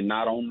guy that can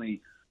not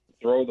only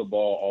throw the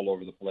ball all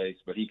over the place,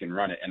 but he can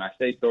run it. And I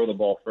say throw the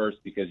ball first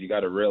because you got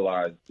to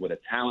realize with a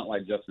talent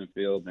like Justin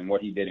Fields and what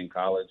he did in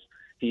college,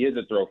 he is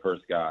a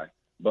throw-first guy.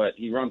 But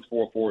he runs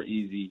 4.4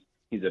 easy.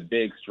 He's a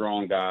big,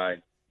 strong guy.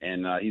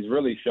 And he's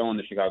really showing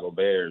the Chicago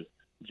Bears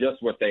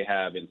just what they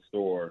have in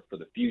store for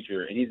the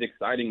future. And he's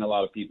exciting a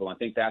lot of people. I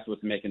think that's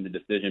what's making the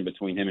decision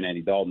between him and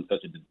Andy Dalton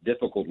such a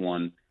difficult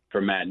one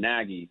for Matt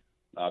Nagy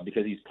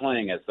because he's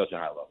playing at such a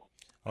high level.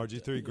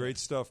 RG3, great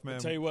stuff, man. I'll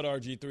tell you what,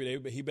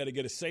 RG3, he better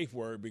get a safe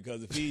word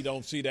because if he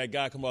don't see that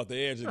guy come off the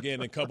edge again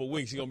in a couple of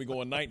weeks, he's going to be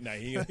going night-night.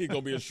 He's going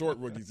to be a short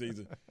rookie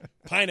season.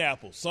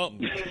 Pineapple,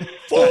 something.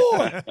 4!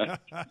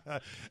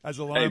 As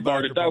a linebacker. Hey,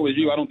 Bart, if that was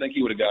you, I don't think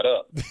he would have got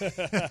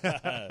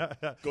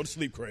up. Go to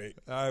sleep, Craig.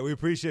 All right, we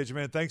appreciate you,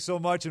 man. Thanks so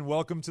much, and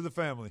welcome to the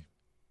family.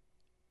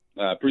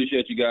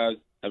 Appreciate you guys.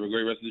 Have a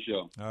great rest of the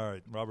show. All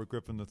right, Robert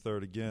Griffin III,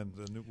 again,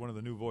 one of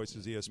the new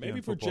voices, ESPN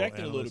maybe football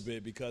projecting analyst. a little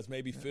bit because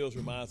maybe Fields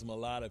reminds him a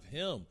lot of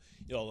him.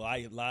 A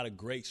lot of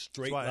great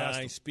straight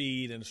line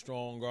speed and a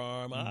strong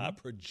arm.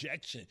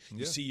 Projection.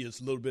 You see a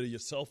little bit of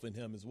yourself in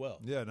him as well.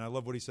 Yeah, and I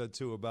love what he said,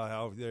 too, about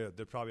how there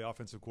are probably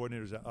defensive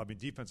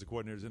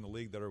coordinators in the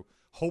league that are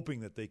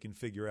hoping that they can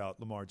figure out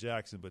Lamar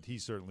Jackson, but he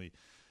certainly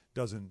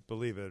doesn't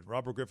believe it.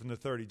 Robert Griffin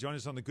III, join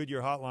us on the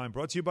Goodyear Hotline,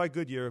 brought to you by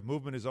Goodyear.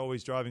 Movement is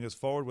always driving us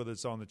forward, whether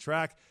it's on the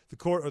track, the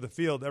court, or the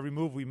field. Every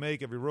move we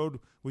make, every road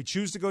we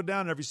choose to go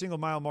down, every single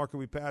mile marker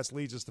we pass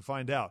leads us to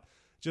find out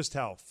just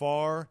how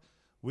far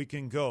we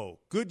can go.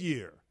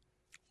 Goodyear,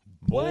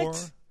 more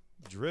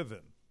driven.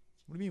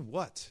 What do you mean,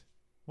 what?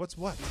 What's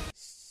what?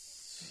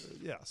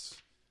 Yes.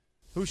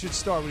 Who should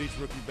start with each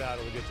rookie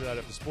battle? We'll get to that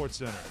at the Sports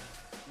Center.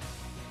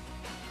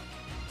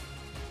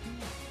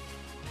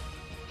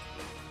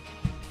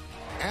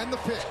 And the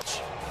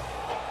pitch.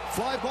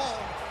 Fly ball.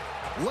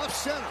 Left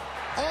center.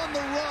 On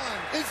the run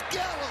is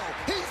Gallo.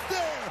 He's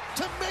there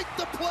to make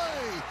the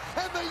play.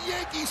 And the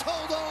Yankees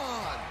hold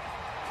on.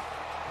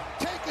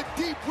 Take a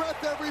deep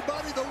breath,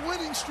 everybody. The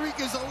winning streak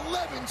is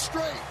 11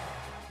 straight.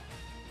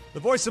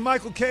 The voice of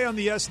Michael Kay on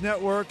the YES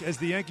Network as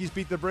the Yankees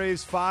beat the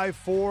Braves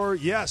 5-4.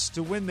 Yes,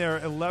 to win their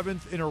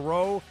 11th in a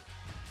row.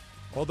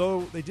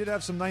 Although they did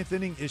have some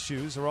ninth-inning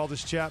issues.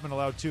 Aroldis Chapman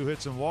allowed 2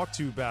 hits and walked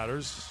 2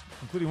 batters,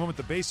 including one with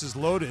the bases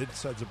loaded.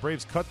 So the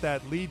Braves cut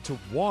that lead to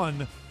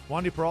 1.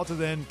 Wandy Peralta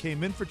then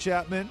came in for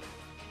Chapman,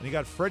 and he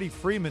got Freddie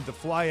Freeman to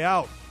fly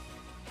out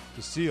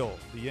to seal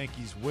the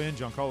Yankees' win.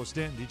 Giancarlo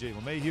Stanton, DJ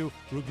LeMahieu,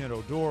 Rougned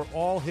Odor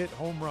all hit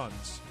home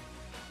runs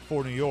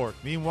for New York.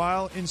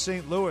 Meanwhile, in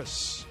St.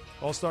 Louis,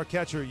 All-Star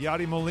catcher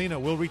Yadi Molina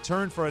will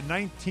return for a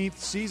 19th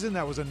season.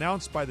 That was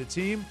announced by the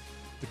team.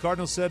 The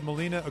Cardinals said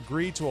Molina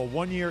agreed to a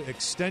 1-year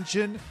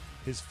extension,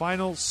 his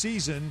final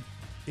season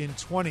in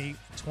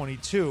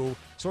 2022.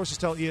 Sources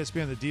tell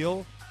ESPN the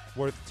deal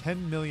worth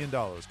 $10 million,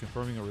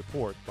 confirming a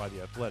report by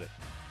The Athletic.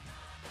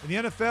 In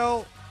the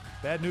NFL,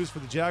 bad news for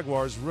the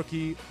Jaguars.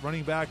 Rookie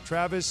running back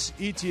Travis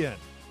Etienne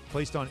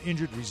placed on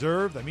injured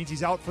reserve. That means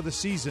he's out for the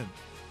season.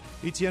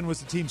 Etienne was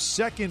the team's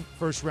second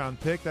first-round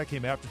pick. That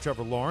came after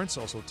Trevor Lawrence,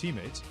 also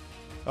teammates.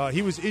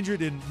 He was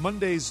injured in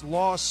Monday's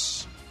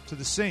loss to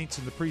the Saints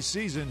in the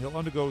preseason. He'll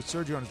undergo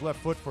surgery on his left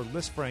foot for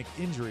Lisfranc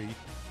injury,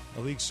 a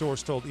league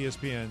source told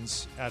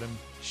ESPN's Adam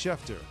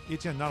Schefter.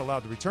 Etienne not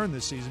allowed to return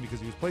this season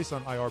because he was placed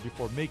on IR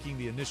before making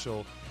the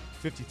initial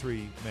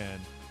 53-man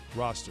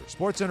roster.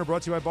 SportsCenter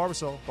brought to you by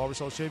Barbasol.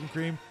 Barbasol shaving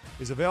cream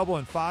is available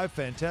in 5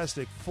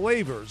 fantastic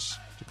flavors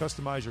to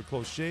customize your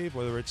close shave,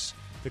 whether it's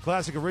the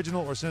classic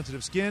original or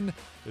sensitive skin.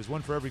 There's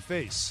one for every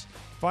face.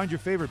 Find your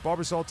favorite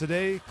Barbasol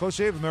today. Close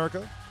Shave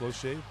America. Close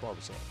Shave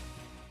Barbasol.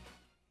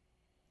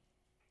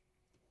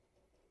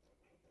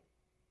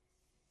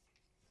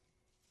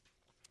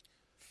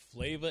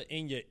 Flavor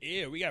in your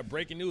ear. We got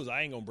breaking news.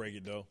 I ain't gonna break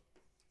it though.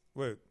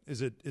 Wait,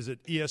 is it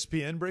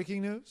ESPN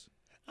breaking news?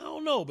 I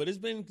don't know, but it's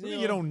been.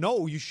 You don't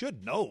know. You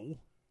should know.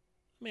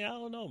 I mean, I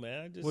don't know,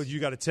 man. Well,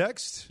 you got a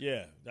text?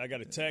 Yeah, I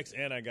got a text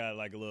and I got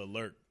like a little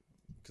alert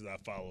because I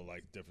follow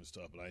like different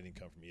stuff, but I didn't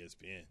come from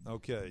ESPN.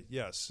 Okay,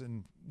 yes,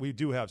 and we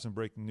do have some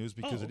breaking news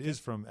because it is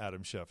from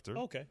Adam Schefter.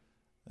 Okay.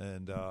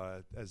 And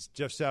as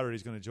Jeff Saturday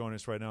is going to join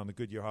us right now on the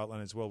Goodyear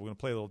Hotline as well, we're going to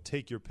play a little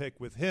Take Your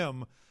Pick with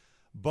him,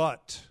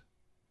 but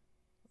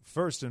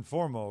first and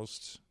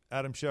foremost,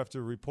 Adam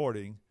Schefter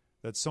reporting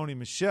that Sony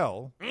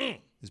Michel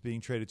is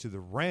being traded to the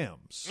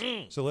Rams.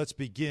 So let's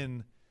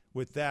begin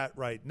with that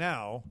right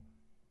now.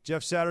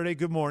 Jeff Saturday,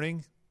 good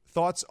morning.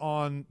 Thoughts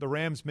on the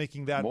Rams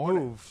making that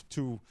move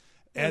to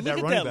add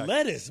that running back? Look at that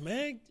lettuce,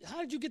 man.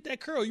 How did you get that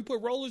curl? You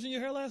put rollers in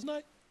your hair last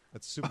night?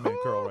 That's Superman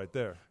curl right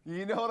there.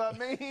 You know what I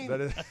mean? That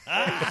is.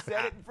 Hey,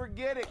 set it and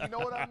forget it. You know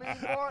what I mean,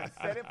 Bart?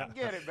 Set it and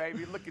forget it,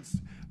 baby.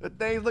 The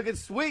thing's looking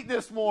sweet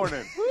this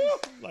morning.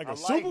 Like a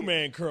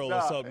Superman curl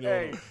or something.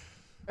 Hey.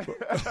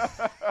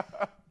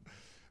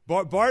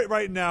 Bart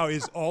right now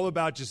is all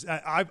about just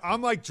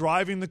I'm like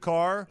driving the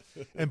car,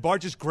 and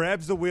Bart just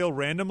grabs the wheel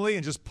randomly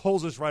and just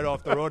pulls us right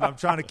off the road. I'm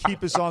trying to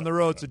keep us on the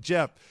road. So,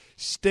 Jeff,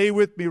 stay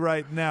with me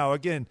right now.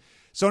 Again,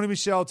 Sony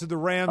Michel to the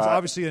Rams,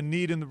 obviously a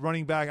need in the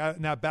running back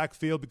in that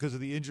backfield because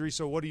of the injury.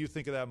 So what do you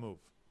think of that move?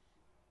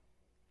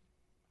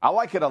 I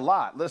like it a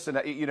lot. Listen,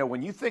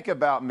 when you think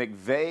about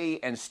McVay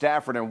and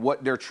Stafford and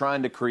what they're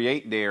trying to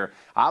create there,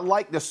 I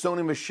like the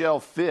Sony Michel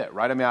fit,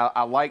 right? I mean,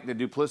 I like the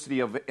duplicity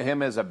of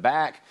him as a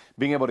back,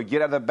 being able to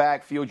get out of the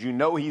backfield.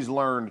 He's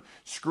learned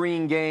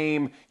screen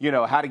game,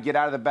 how to get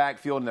out of the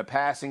backfield in the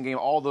passing game,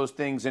 all those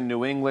things in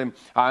New England.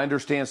 I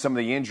understand some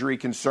of the injury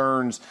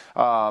concerns,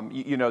 that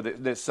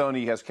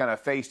Sony has kind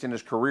of faced in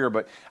his career,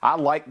 but I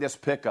like this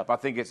pickup. I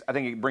think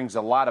it brings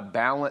a lot of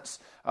balance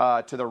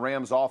to the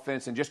Rams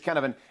offense, and just kind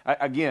of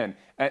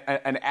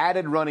an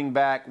added running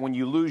back. When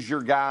you lose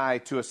your guy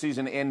to a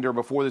season ender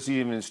before the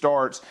season even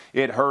starts,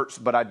 it hurts,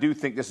 but I do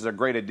think this is a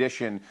great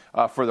addition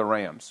for the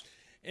Rams.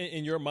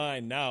 In your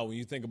mind now, when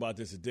you think about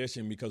this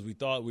addition, because we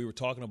thought we were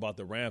talking about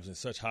the Rams in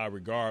such high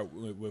regard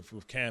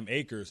with Cam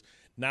Akers,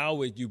 now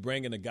with you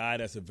bringing a guy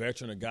that's a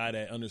veteran, a guy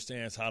that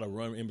understands how to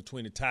run in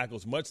between the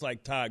tackles, much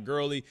like Todd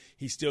Gurley,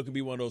 he still can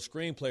be one of those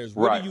screen players.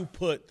 Where do you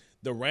put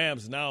the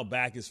Rams now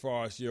back as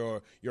far as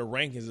your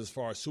rankings as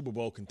far as Super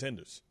Bowl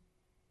contenders?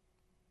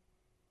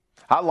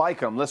 I like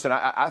them. Listen,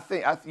 I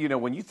think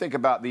when you think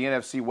about the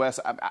NFC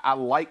West, I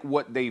like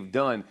what they've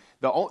done.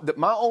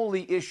 My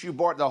only issue,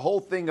 Bart, the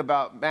whole thing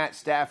about Matt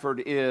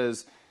Stafford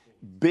is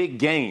big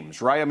games,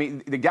 right? I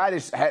mean, the guy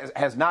just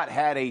has not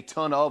had a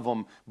ton of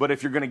them, but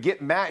if you're going to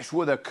get matched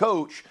with a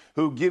coach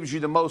who gives you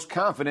the most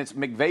confidence,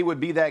 McVay would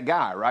be that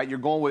guy, right? You're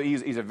going with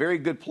he's a very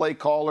good play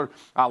caller.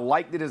 I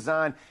like the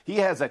design. He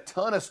has a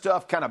ton of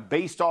stuff kind of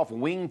based off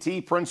wing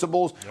T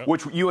principles,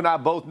 which you and I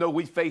both know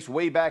we faced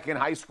way back in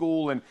high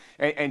school,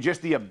 and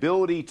just the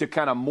ability to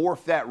kind of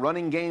morph that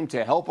running game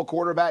to help a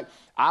quarterback.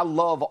 I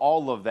love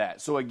all of that.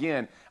 So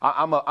again,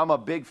 I'm a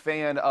big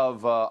fan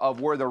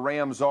of where the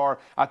Rams are.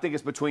 I think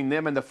it's between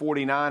them and the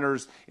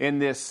 49ers in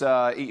this,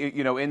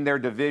 in their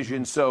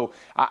division. So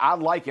I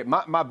like it.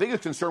 My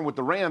biggest concern with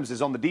the Rams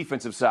is on the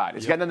defensive side.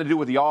 It's got nothing to do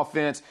with the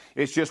offense.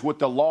 It's just with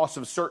the loss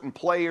of certain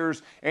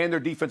players and their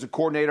defensive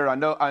coordinator. I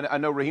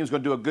know Raheem's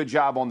going to do a good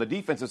job on the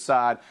defensive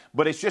side,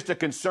 but it's just a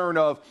concern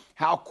of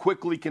how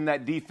quickly can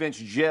that defense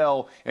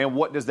gel and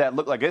what does that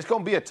look like? It's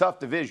going to be a tough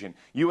division.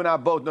 You and I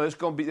both know it's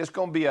going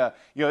to be a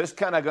it's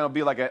kind of going to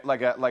be like an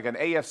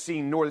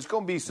AFC North. It's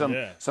going to be some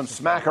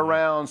smack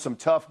around, some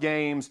tough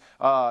games.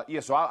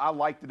 So I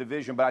like the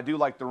division, but I do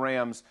like the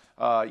Rams.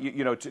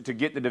 To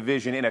get the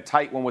division in a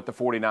tight one with the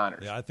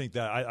 49ers. Yeah, I think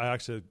that I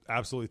actually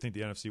absolutely think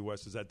the NFC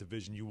West is that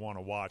division you want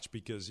to watch,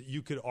 because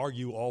you could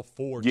argue all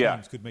four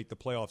teams could make the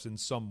playoffs in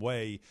some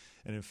way.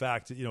 And in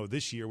fact,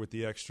 this year with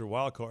the extra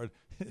wild card,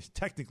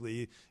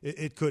 technically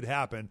it could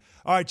happen.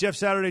 All right, Jeff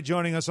Saturday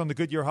joining us on the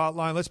Goodyear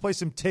Hotline. Let's play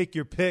some Take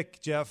Your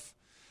Pick, Jeff.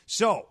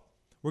 So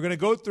we're going to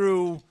go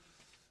through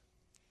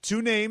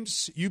two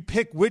names. You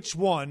pick which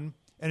one,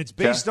 and it's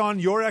based on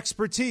your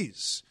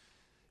expertise.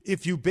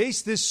 If you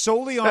base this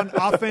solely on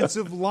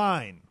offensive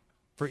line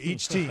for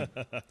each team,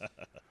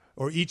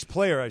 or each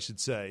player, I should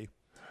say,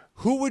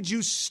 who would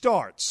you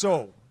start?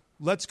 So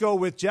let's go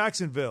with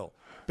Jacksonville.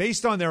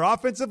 Based on their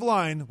offensive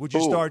line, would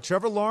you start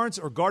Trevor Lawrence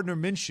or Gardner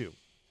Minshew?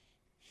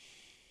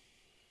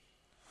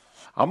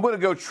 I'm going to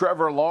go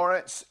Trevor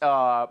Lawrence,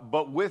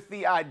 but with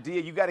the idea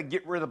you got to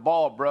get rid of the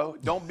ball, bro.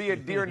 Don't be a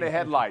deer in the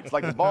headlights.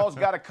 Like, the ball's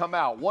got to come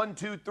out. 1,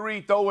 2,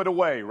 3, throw it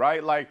away,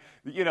 right? Like,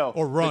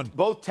 or run.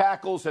 Both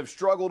tackles have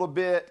struggled a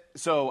bit,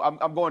 so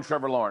I'm going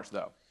Trevor Lawrence,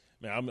 though.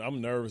 Man, I'm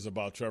nervous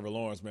about Trevor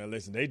Lawrence, man.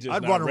 Listen, they just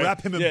I'd want to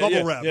wrap him in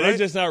bubble wrap, right? They're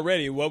just not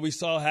ready. What we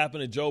saw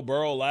happen to Joe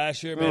Burrow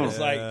last year, man,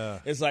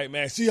 it's like,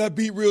 man, see, I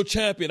beat real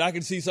champion. I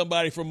can see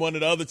somebody from one of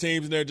the other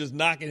teams, and they're just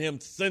knocking him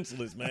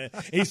senseless, man.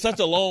 He's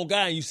such a long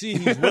guy, and you see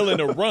he's willing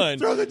to run.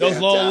 Those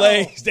long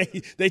legs,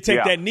 they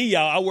take that knee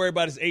out. I worry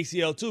about his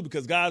ACL, too,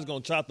 because guys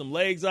going to chop them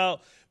legs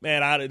out.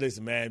 Man,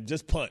 listen, man,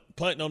 just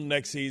punting on the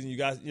next season. You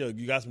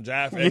got some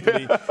draft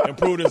equity.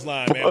 Improve this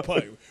line, man.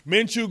 Punt.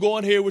 Minshew, go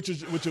in here with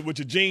your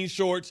jean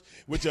shorts,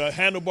 with your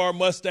handlebar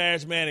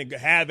mustache, man, and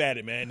have at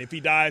it, man. If he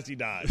dies, he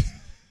dies.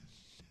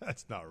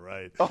 That's not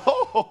right.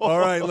 All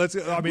right, let's.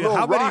 I mean,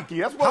 how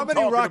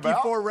many Rocky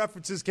IV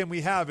references can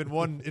we have in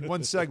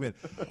one segment?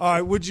 All right,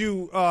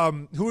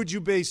 who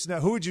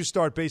would you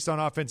start based on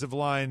offensive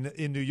line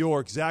in New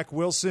York? Zach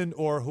Wilson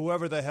or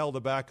whoever the hell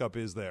the backup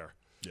is there?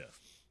 Yeah.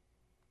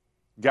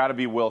 Got to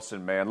be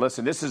Wilson, man.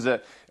 Listen, this is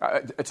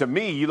to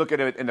me, you look at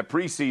it in the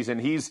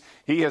preseason,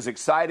 he has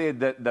excited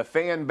the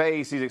fan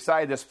base. He's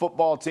excited this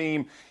football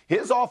team.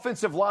 His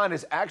offensive line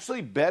is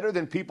actually better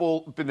than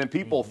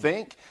people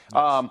think,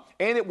 and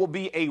it will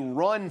be a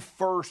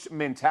run-first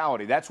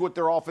mentality. That's what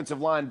their offensive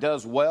line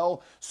does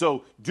well.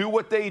 So do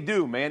what they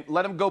do, man.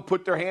 Let them go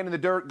put their hand in the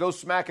dirt, go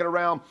smack it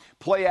around,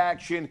 play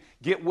action,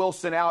 get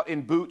Wilson out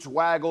in boots,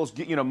 waggles,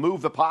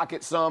 move the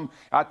pocket some.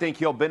 I think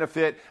he'll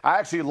benefit. I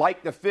actually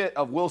like the fit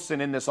of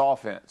Wilson in this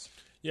offense.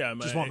 Yeah,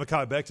 man. Just want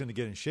Mekhi Becton to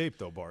get in shape,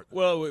 though, Bart.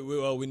 Well,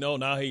 we know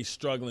now he's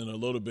struggling a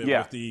little bit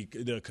with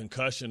the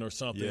concussion or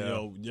something.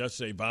 Yeah.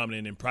 Yesterday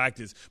vomiting in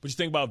practice. But you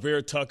think about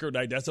Vera Tucker,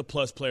 that's a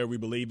plus player we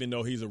believe in,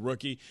 though he's a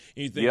rookie.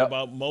 And you think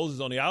about Moses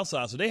on the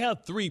outside. So they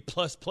have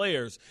 3+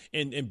 players,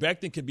 and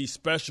Becton could be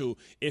special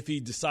if he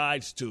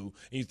decides to. And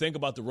you think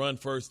about the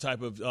run-first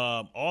type of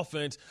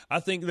offense. I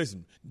think,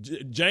 listen,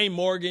 James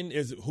Morgan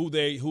is who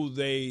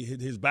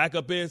his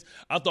backup is.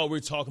 I thought we were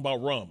talking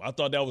about Rum. I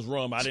thought that was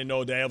Rum. I didn't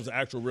know that was an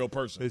actual real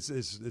person.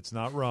 It's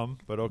not Rum,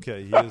 but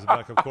okay, he is a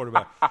backup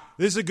quarterback.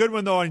 This is a good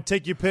one, though, and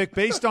take your pick.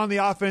 Based on the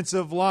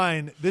offensive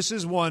line, this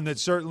is one that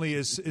certainly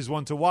is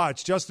one to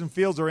watch. Justin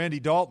Fields or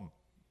Andy Dalton?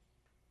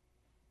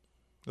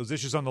 Those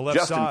issues on the left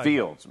side. Justin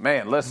Fields.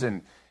 Man,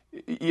 listen,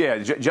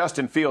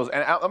 Justin Fields.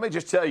 And let me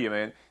just tell you,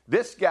 man,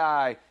 this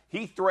guy,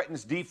 he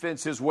threatens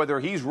defenses whether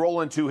he's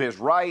rolling to his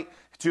right,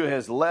 to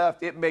his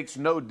left. It makes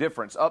no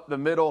difference. Up the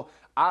middle,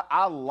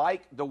 I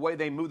like the way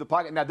they move the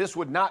pocket. Now, this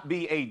would not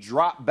be a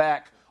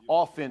drop-back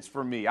offense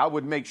for me. I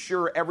would make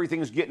sure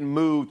everything's getting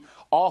moved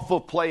off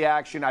of play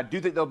action. I do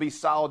think they'll be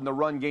solid in the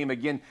run game.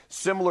 Again,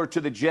 similar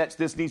to the Jets,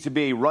 this needs to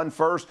be a run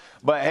first.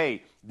 But,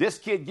 hey, this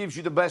kid gives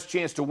you the best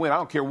chance to win. I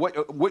don't care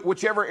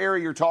whichever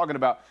area you're talking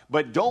about.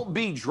 But don't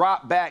be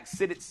drop back,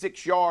 sit at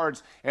 6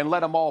 yards, and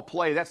let them all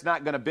play. That's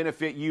not going to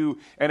benefit you.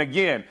 And,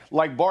 again,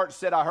 like Bart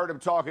said, I heard him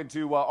talking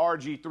to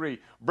RG3.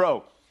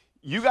 Bro,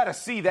 you got to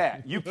see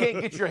that. You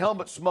can't get your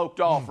helmet smoked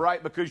off,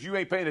 right, because you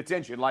ain't paying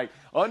attention. Like,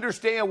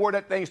 understand where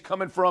that thing's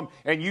coming from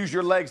and use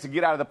your legs to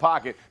get out of the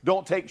pocket.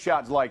 Don't take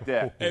shots like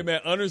that. Hey,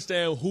 man,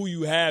 understand who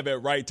you have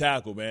at right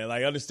tackle, man.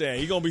 Like, understand.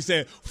 You're going to be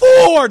saying,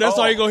 4. That's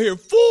all you're going to hear.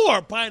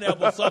 4.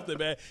 Pineapple something,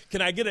 man.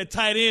 Can I get a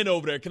tight end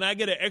over there? Can I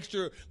get an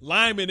extra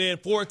lineman in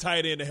for a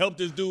tight end to help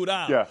this dude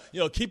out?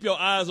 Yeah. Keep your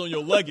eyes on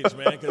your luggage,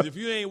 man, because if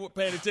you ain't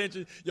paying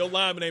attention, your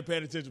lineman ain't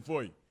paying attention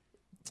for you.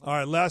 All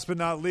right, last but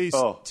not least,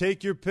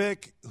 take your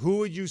pick. Who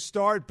would you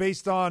start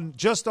based on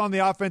just on the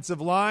offensive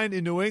line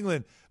in New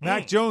England?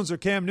 Mac Jones or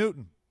Cam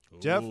Newton?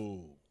 Jeff?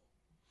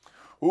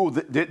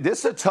 This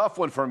is a tough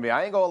one for me.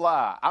 I ain't gonna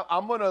lie.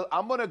 I'm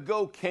gonna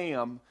go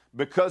Cam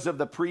because of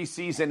the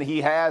preseason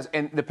he has,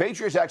 and the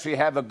Patriots actually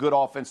have a good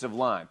offensive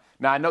line.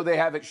 Now I know they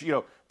have it.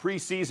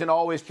 Preseason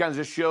always kind of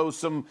just shows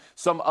some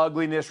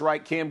ugliness,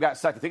 right? Cam got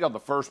sacked, I think, on the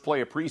first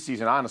play of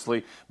preseason,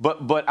 honestly.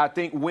 But I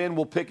think Wynn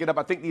will pick it up.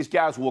 I think these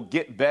guys will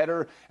get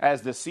better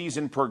as the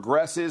season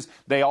progresses.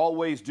 They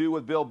always do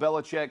with Bill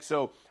Belichick.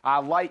 So I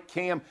like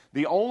Cam.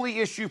 The only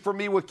issue for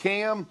me with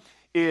Cam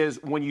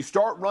is when you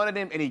start running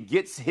him and he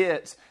gets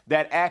hits,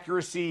 that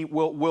accuracy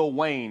will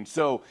wane.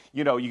 So,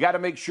 you got to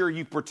make sure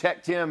you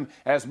protect him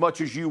as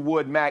much as you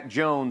would Mac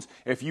Jones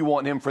if you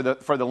want him for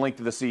the length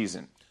of the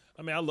season.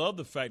 I mean, I love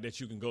the fact that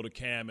you can go to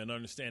Cam and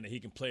understand that he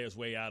can play his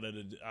way out of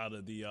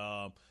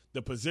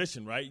the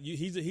position, right?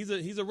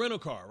 He's a rental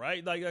car,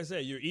 right? Like I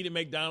said, you're eating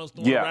McDonald's,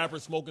 throwing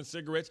rappers, smoking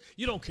cigarettes.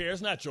 You don't care.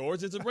 It's not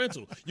yours. It's a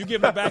rental. You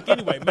give it back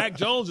anyway. Mac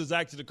Jones is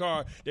actually the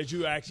car that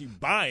you're actually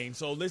buying.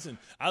 So, listen,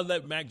 I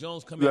let Mac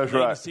Jones come in late in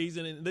the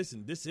season. And,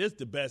 listen, this is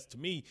the best, to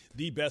me,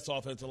 the best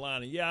offensive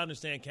line. And, I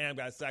understand Cam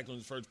got sacked on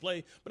his first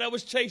play, but that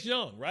was Chase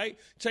Young, right?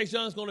 Chase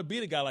Young's going to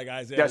beat a guy like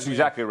Isaiah. That's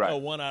exactly right.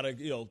 1 out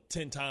of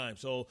 10 times.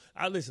 So,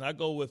 I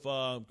go with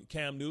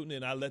Cam Newton,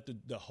 and I let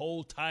the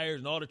whole tires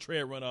and all the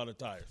tread run out of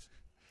tires.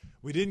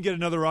 We didn't get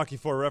another Rocky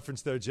IV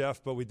reference there,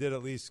 Jeff, but we did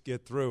at least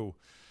get through.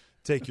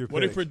 Take your pick.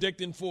 What are you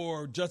predicting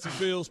for Justin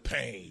Fields?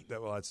 Pain.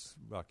 That's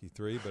Rocky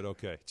III, but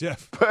okay.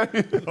 Jeff,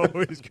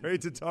 always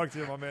great to talk to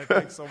you, my man.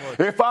 Thanks so much.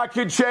 If I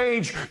can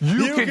change,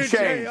 you can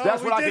change.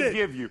 That's what I can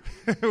give you.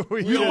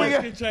 we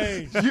can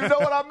change. You know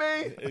what I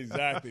mean?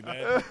 Exactly,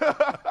 man.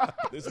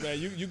 Listen, man,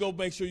 you go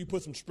make sure you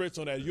put some spritz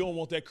on that. You don't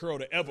want that curl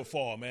to ever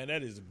fall, man.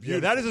 That is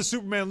beautiful. Yeah, that is a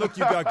Superman look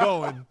you got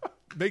going.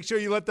 Make sure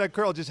you let that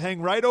curl just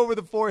hang right over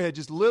the forehead,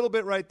 just a little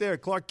bit right there.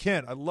 Clark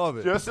Kent, I love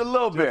it. Just a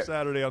little bit.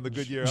 Saturday on the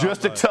Goodyear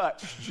Just Hotline. a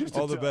touch.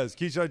 All the best.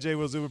 Keyshawn J.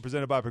 Will Zubin,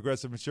 presented by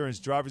Progressive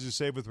Insurance. Drivers who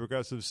save with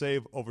Progressive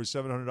save over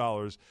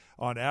 $700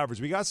 on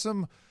average. We got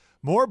some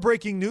more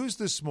breaking news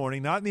this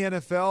morning, not in the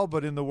NFL,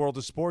 but in the world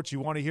of sports.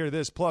 You want to hear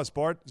this. Plus,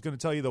 Bart is going to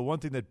tell you the one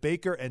thing that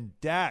Baker and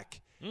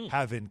Dak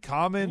have in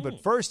common.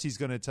 But first, he's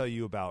going to tell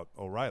you about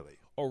O'Reilly.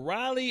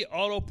 O'Reilly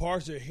Auto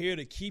Parts are here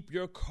to keep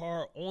your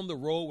car on the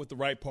road with the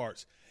right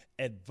parts.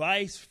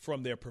 Advice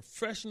from their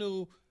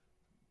professional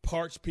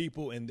parts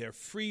people and their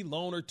free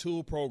loaner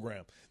tool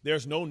program.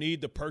 There's no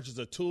need to purchase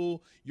a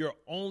tool you're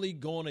only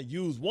going to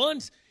use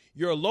once.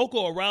 Your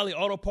local O'Reilly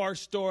Auto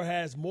Parts store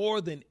has more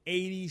than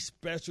 80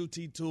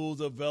 specialty tools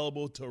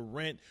available to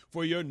rent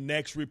for your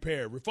next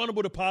repair.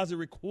 Refundable deposit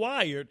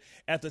required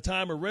at the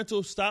time of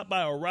rental. Stop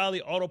by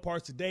O'Reilly Auto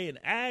Parts today and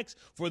ask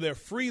for their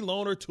free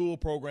loaner tool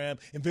program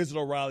and visit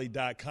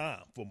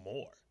O'Reilly.com for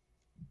more.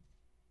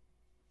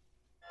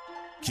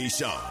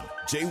 Keyshawn,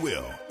 J.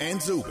 Will, and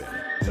Zubin.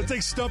 Let's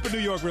take Stump in New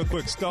York real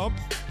quick. Stump.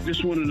 This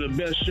is one of the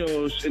best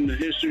shows in the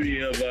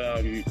history of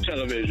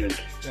television.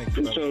 Thank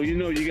you, so, you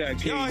got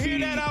KD. Y'all hear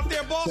that out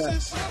there,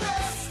 bosses?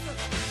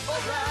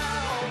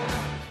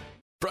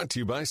 Brought to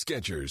you by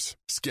Skechers.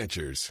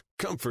 Skechers,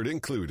 comfort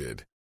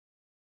included.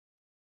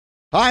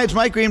 Hi, it's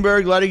Mike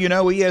Greenberg letting you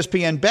know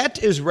ESPN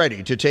Bet is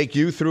ready to take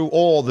you through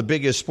all the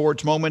biggest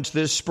sports moments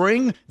this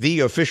spring. The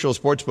official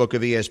sportsbook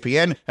of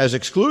ESPN has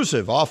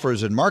exclusive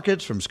offers and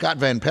markets from Scott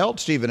Van Pelt,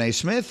 Stephen A.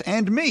 Smith,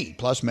 and me,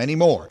 plus many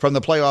more. From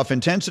the playoff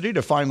intensity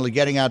to finally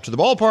getting out to the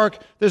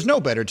ballpark, there's no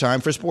better time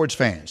for sports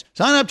fans.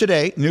 Sign up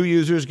today. New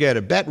users get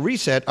a bet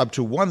reset up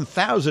to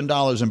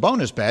 $1,000 in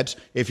bonus bets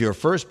if your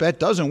first bet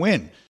doesn't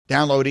win.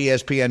 Download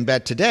ESPN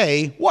Bet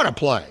today. What a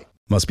play.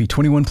 Must be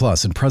 21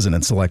 plus and present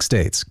in select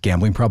states.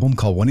 Gambling problem?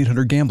 Call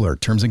 1-800-GAMBLER.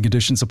 Terms and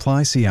conditions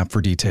apply. See app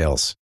for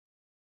details.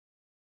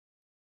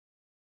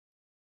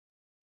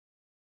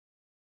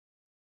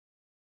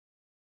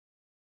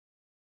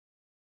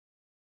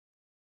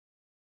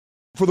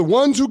 For the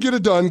ones who get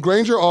it done,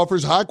 Grainger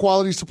offers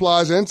high-quality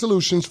supplies and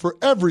solutions for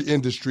every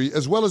industry,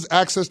 as well as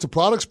access to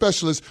product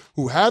specialists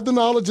who have the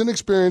knowledge and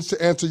experience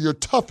to answer your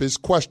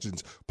toughest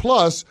questions.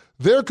 Plus,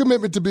 their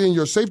commitment to being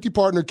your safety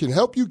partner can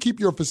help you keep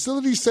your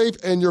facility safe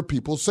and your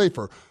people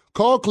safer.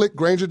 Call, click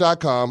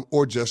Grainger.com,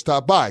 or just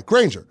stop by.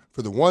 Grainger,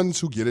 for the ones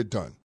who get it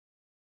done.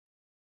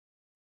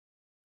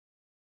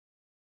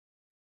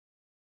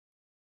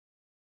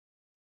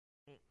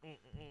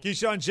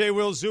 Keyshawn, J.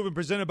 Will, Zubin,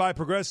 presented by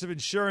Progressive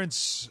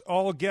Insurance.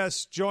 All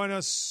guests join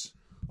us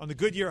on the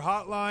Goodyear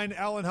Hotline.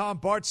 Alan Hahn,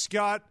 Bart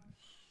Scott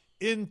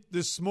in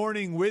this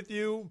morning with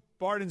you.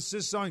 Bart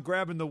insists on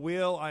grabbing the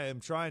wheel. I am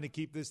trying to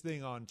keep this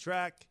thing on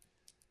track.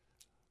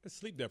 It's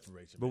sleep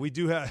deprivation. But we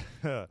do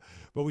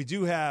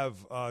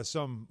have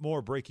some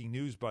more breaking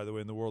news, by the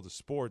way, in the world of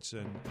sports.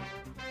 And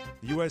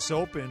the U.S.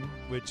 Open,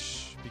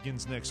 which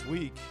begins next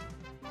week,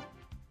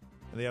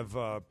 and they have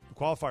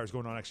qualifiers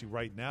going on actually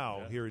right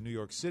now here in New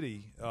York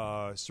City.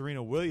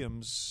 Serena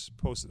Williams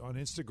posted on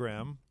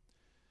Instagram,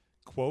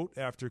 quote,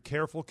 "After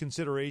careful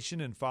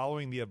consideration and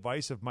following the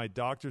advice of my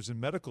doctors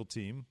and medical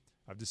team,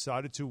 I've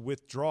decided to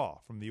withdraw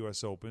from the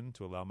U.S. Open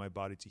to allow my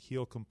body to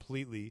heal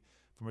completely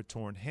from a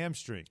torn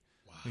hamstring.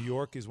 Wow. New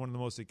York is one of the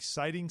most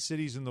exciting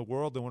cities in the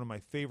world and one of my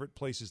favorite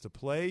places to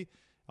play.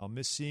 I'll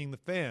miss seeing the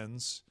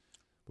fans,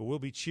 but we'll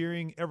be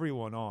cheering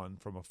everyone on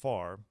from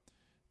afar.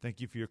 Thank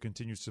you for your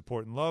continued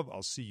support and love.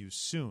 I'll see you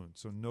soon."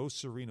 So no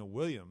Serena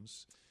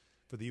Williams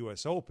for the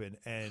U.S. Open.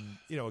 And,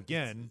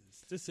 again.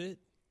 Is this it?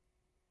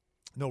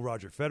 No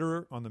Roger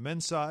Federer on the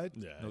men's side.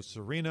 Yeah. No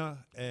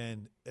Serena.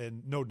 And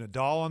no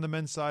Nadal on the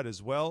men's side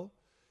as well.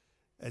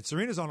 And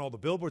Serena's on all the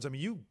billboards. I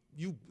mean,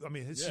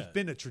 it's just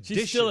been a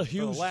tradition for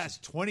the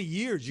last 20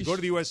 years. You go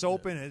to the U.S.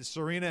 Open and it's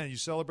Serena and you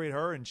celebrate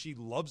her and she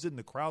loves it and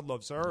the crowd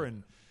loves her.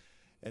 And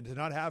to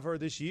not have her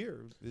this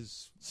year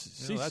is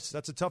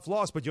that's a tough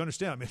loss. But you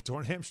understand,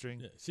 torn hamstring.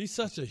 Yeah, she's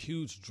such a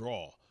huge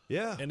draw.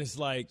 Yeah. And it's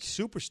like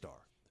superstar.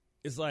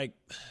 It's like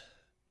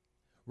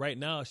right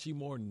now she's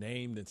more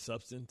name than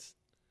substance,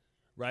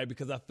 right?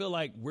 Because I feel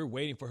like we're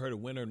waiting for her to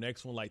win her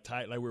next one, like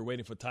we're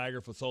waiting for Tiger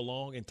for so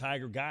long, and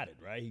Tiger got it,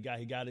 right? He got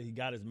it. He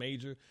got his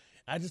major.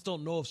 I just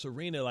don't know if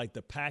Serena,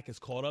 the pack has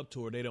caught up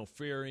to her. They don't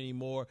fear her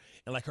anymore,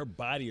 and her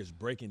body is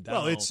breaking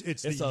down. Well, it's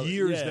the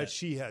years that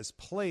she has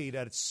played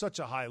at such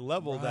a high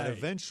level that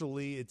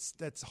eventually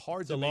that's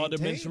hard to maintain. The law of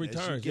diminishing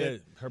returns.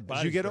 Her body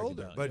as you get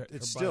older, down. But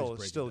it's still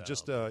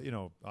just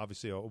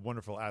obviously a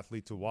wonderful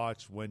athlete to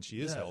watch when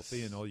she is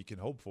healthy, and all you can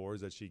hope for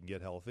is that she can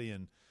get healthy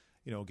and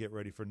get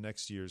ready for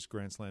next year's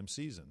Grand Slam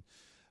season.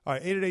 All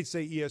right,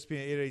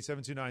 888-SAY-ESPN,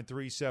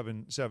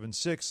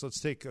 888-729-3776. Let's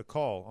take a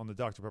call on the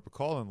Dr. Pepper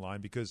call-in line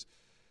because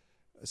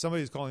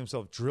somebody who's calling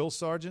himself Drill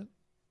Sergeant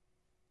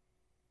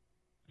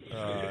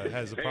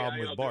has a problem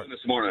with Bart.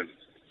 This morning.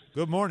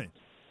 Good morning.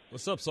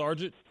 What's up,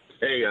 Sergeant?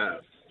 Hey,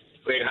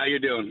 how you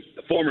doing?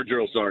 A former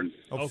Drill Sergeant.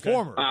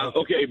 Former.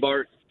 Okay,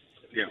 Bart.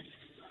 Yeah.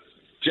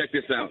 Check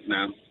this out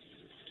now.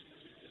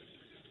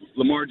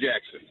 Lamar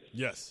Jackson.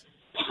 Yes.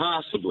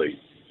 Possibly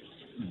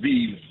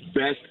the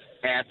best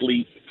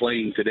athlete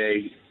playing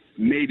today,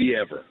 maybe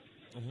ever.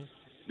 Mm-hmm.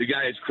 The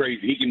guy is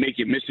crazy. He can make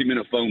you miss him in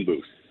a phone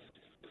booth.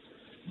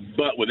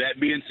 But with that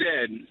being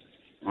said,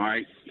 all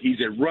right, he's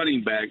a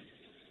running back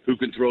who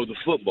can throw the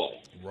football.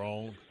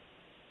 Wrong.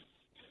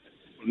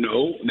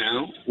 No,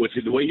 now, with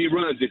the way he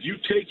runs, if you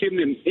take him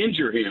and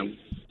injure him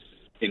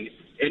in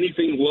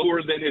anything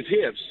lower than his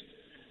hips,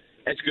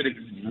 that's going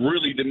to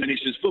really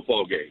diminish his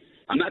football game.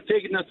 I'm not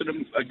taking nothing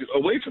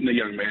away from the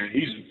young man.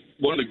 He's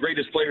one of the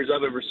greatest players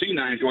I've ever seen.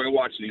 I enjoy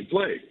watching him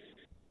play.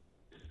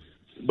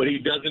 But he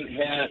doesn't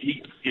have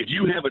 – if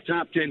you have a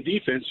top 10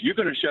 defense, you're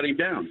going to shut him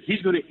down.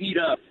 He's going to eat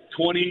up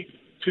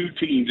 22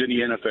 teams in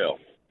the NFL.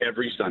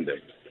 every Sunday.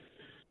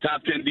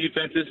 Top 10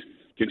 defenses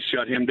can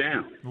shut him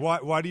down.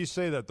 Why do you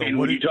say that, though? And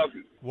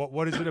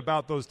What is it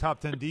about those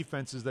top 10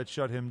 defenses that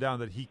shut him down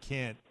that he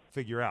can't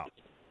figure out?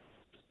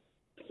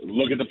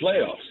 Look at the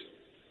playoffs.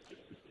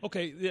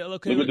 Okay,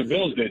 Look what the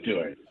Bills did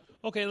to him.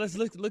 Okay, let's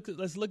look at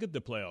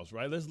the playoffs,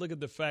 right? Let's look at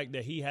the fact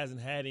that he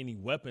hasn't had any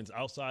weapons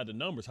outside the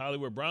numbers.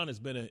 Hollywood Brown has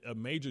been a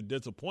major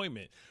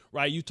disappointment,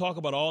 right? You talk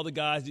about all the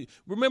guys.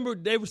 Remember,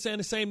 they were saying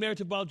the same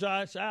narrative about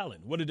Josh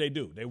Allen. What did they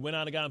do? They went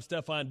out and got him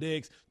Stephon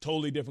Diggs,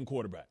 totally different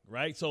quarterback,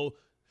 right? So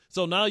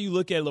now you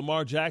look at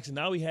Lamar Jackson.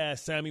 Now he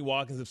has Sammy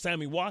Watkins. If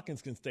Sammy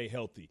Watkins can stay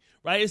healthy,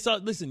 right?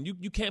 Listen,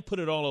 you can't put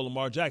it all on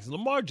Lamar Jackson.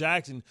 Lamar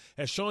Jackson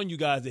has shown you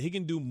guys that he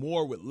can do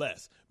more with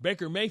less.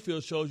 Baker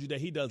Mayfield shows you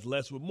that he does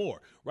less with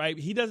more, right?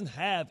 He doesn't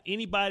have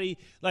anybody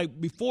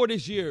like before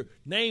this year.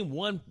 Name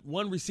one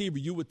receiver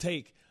you would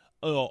take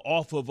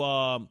off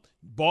of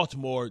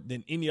Baltimore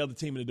than any other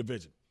team in the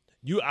division.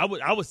 I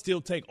would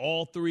still take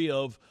all three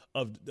of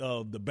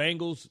the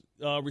Bengals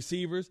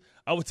receivers.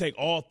 I would take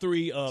all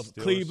three of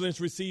Steelers.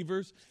 Cleveland's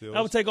receivers. Steelers.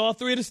 I would take all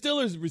three of the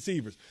Steelers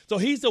receivers. So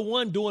he's the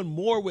one doing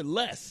more with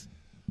less.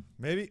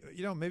 Maybe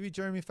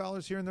Jeremy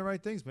Fowler's hearing the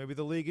right things. Maybe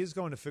the league is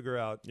going to figure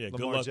out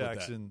Lamar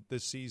Jackson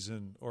this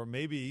season, or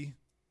maybe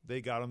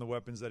they got him the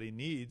weapons that he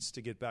needs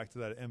to get back to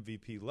that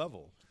MVP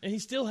level. And he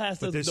still has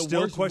but there's the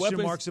still worst question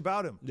weapons. marks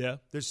about him. Yeah,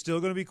 there's still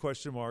going to be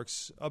question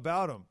marks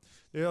about him.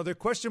 There are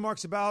question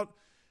marks about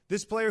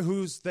this player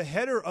who's the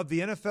header of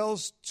the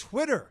NFL's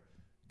Twitter.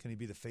 Can he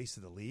be the face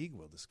of the league?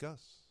 We'll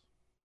discuss.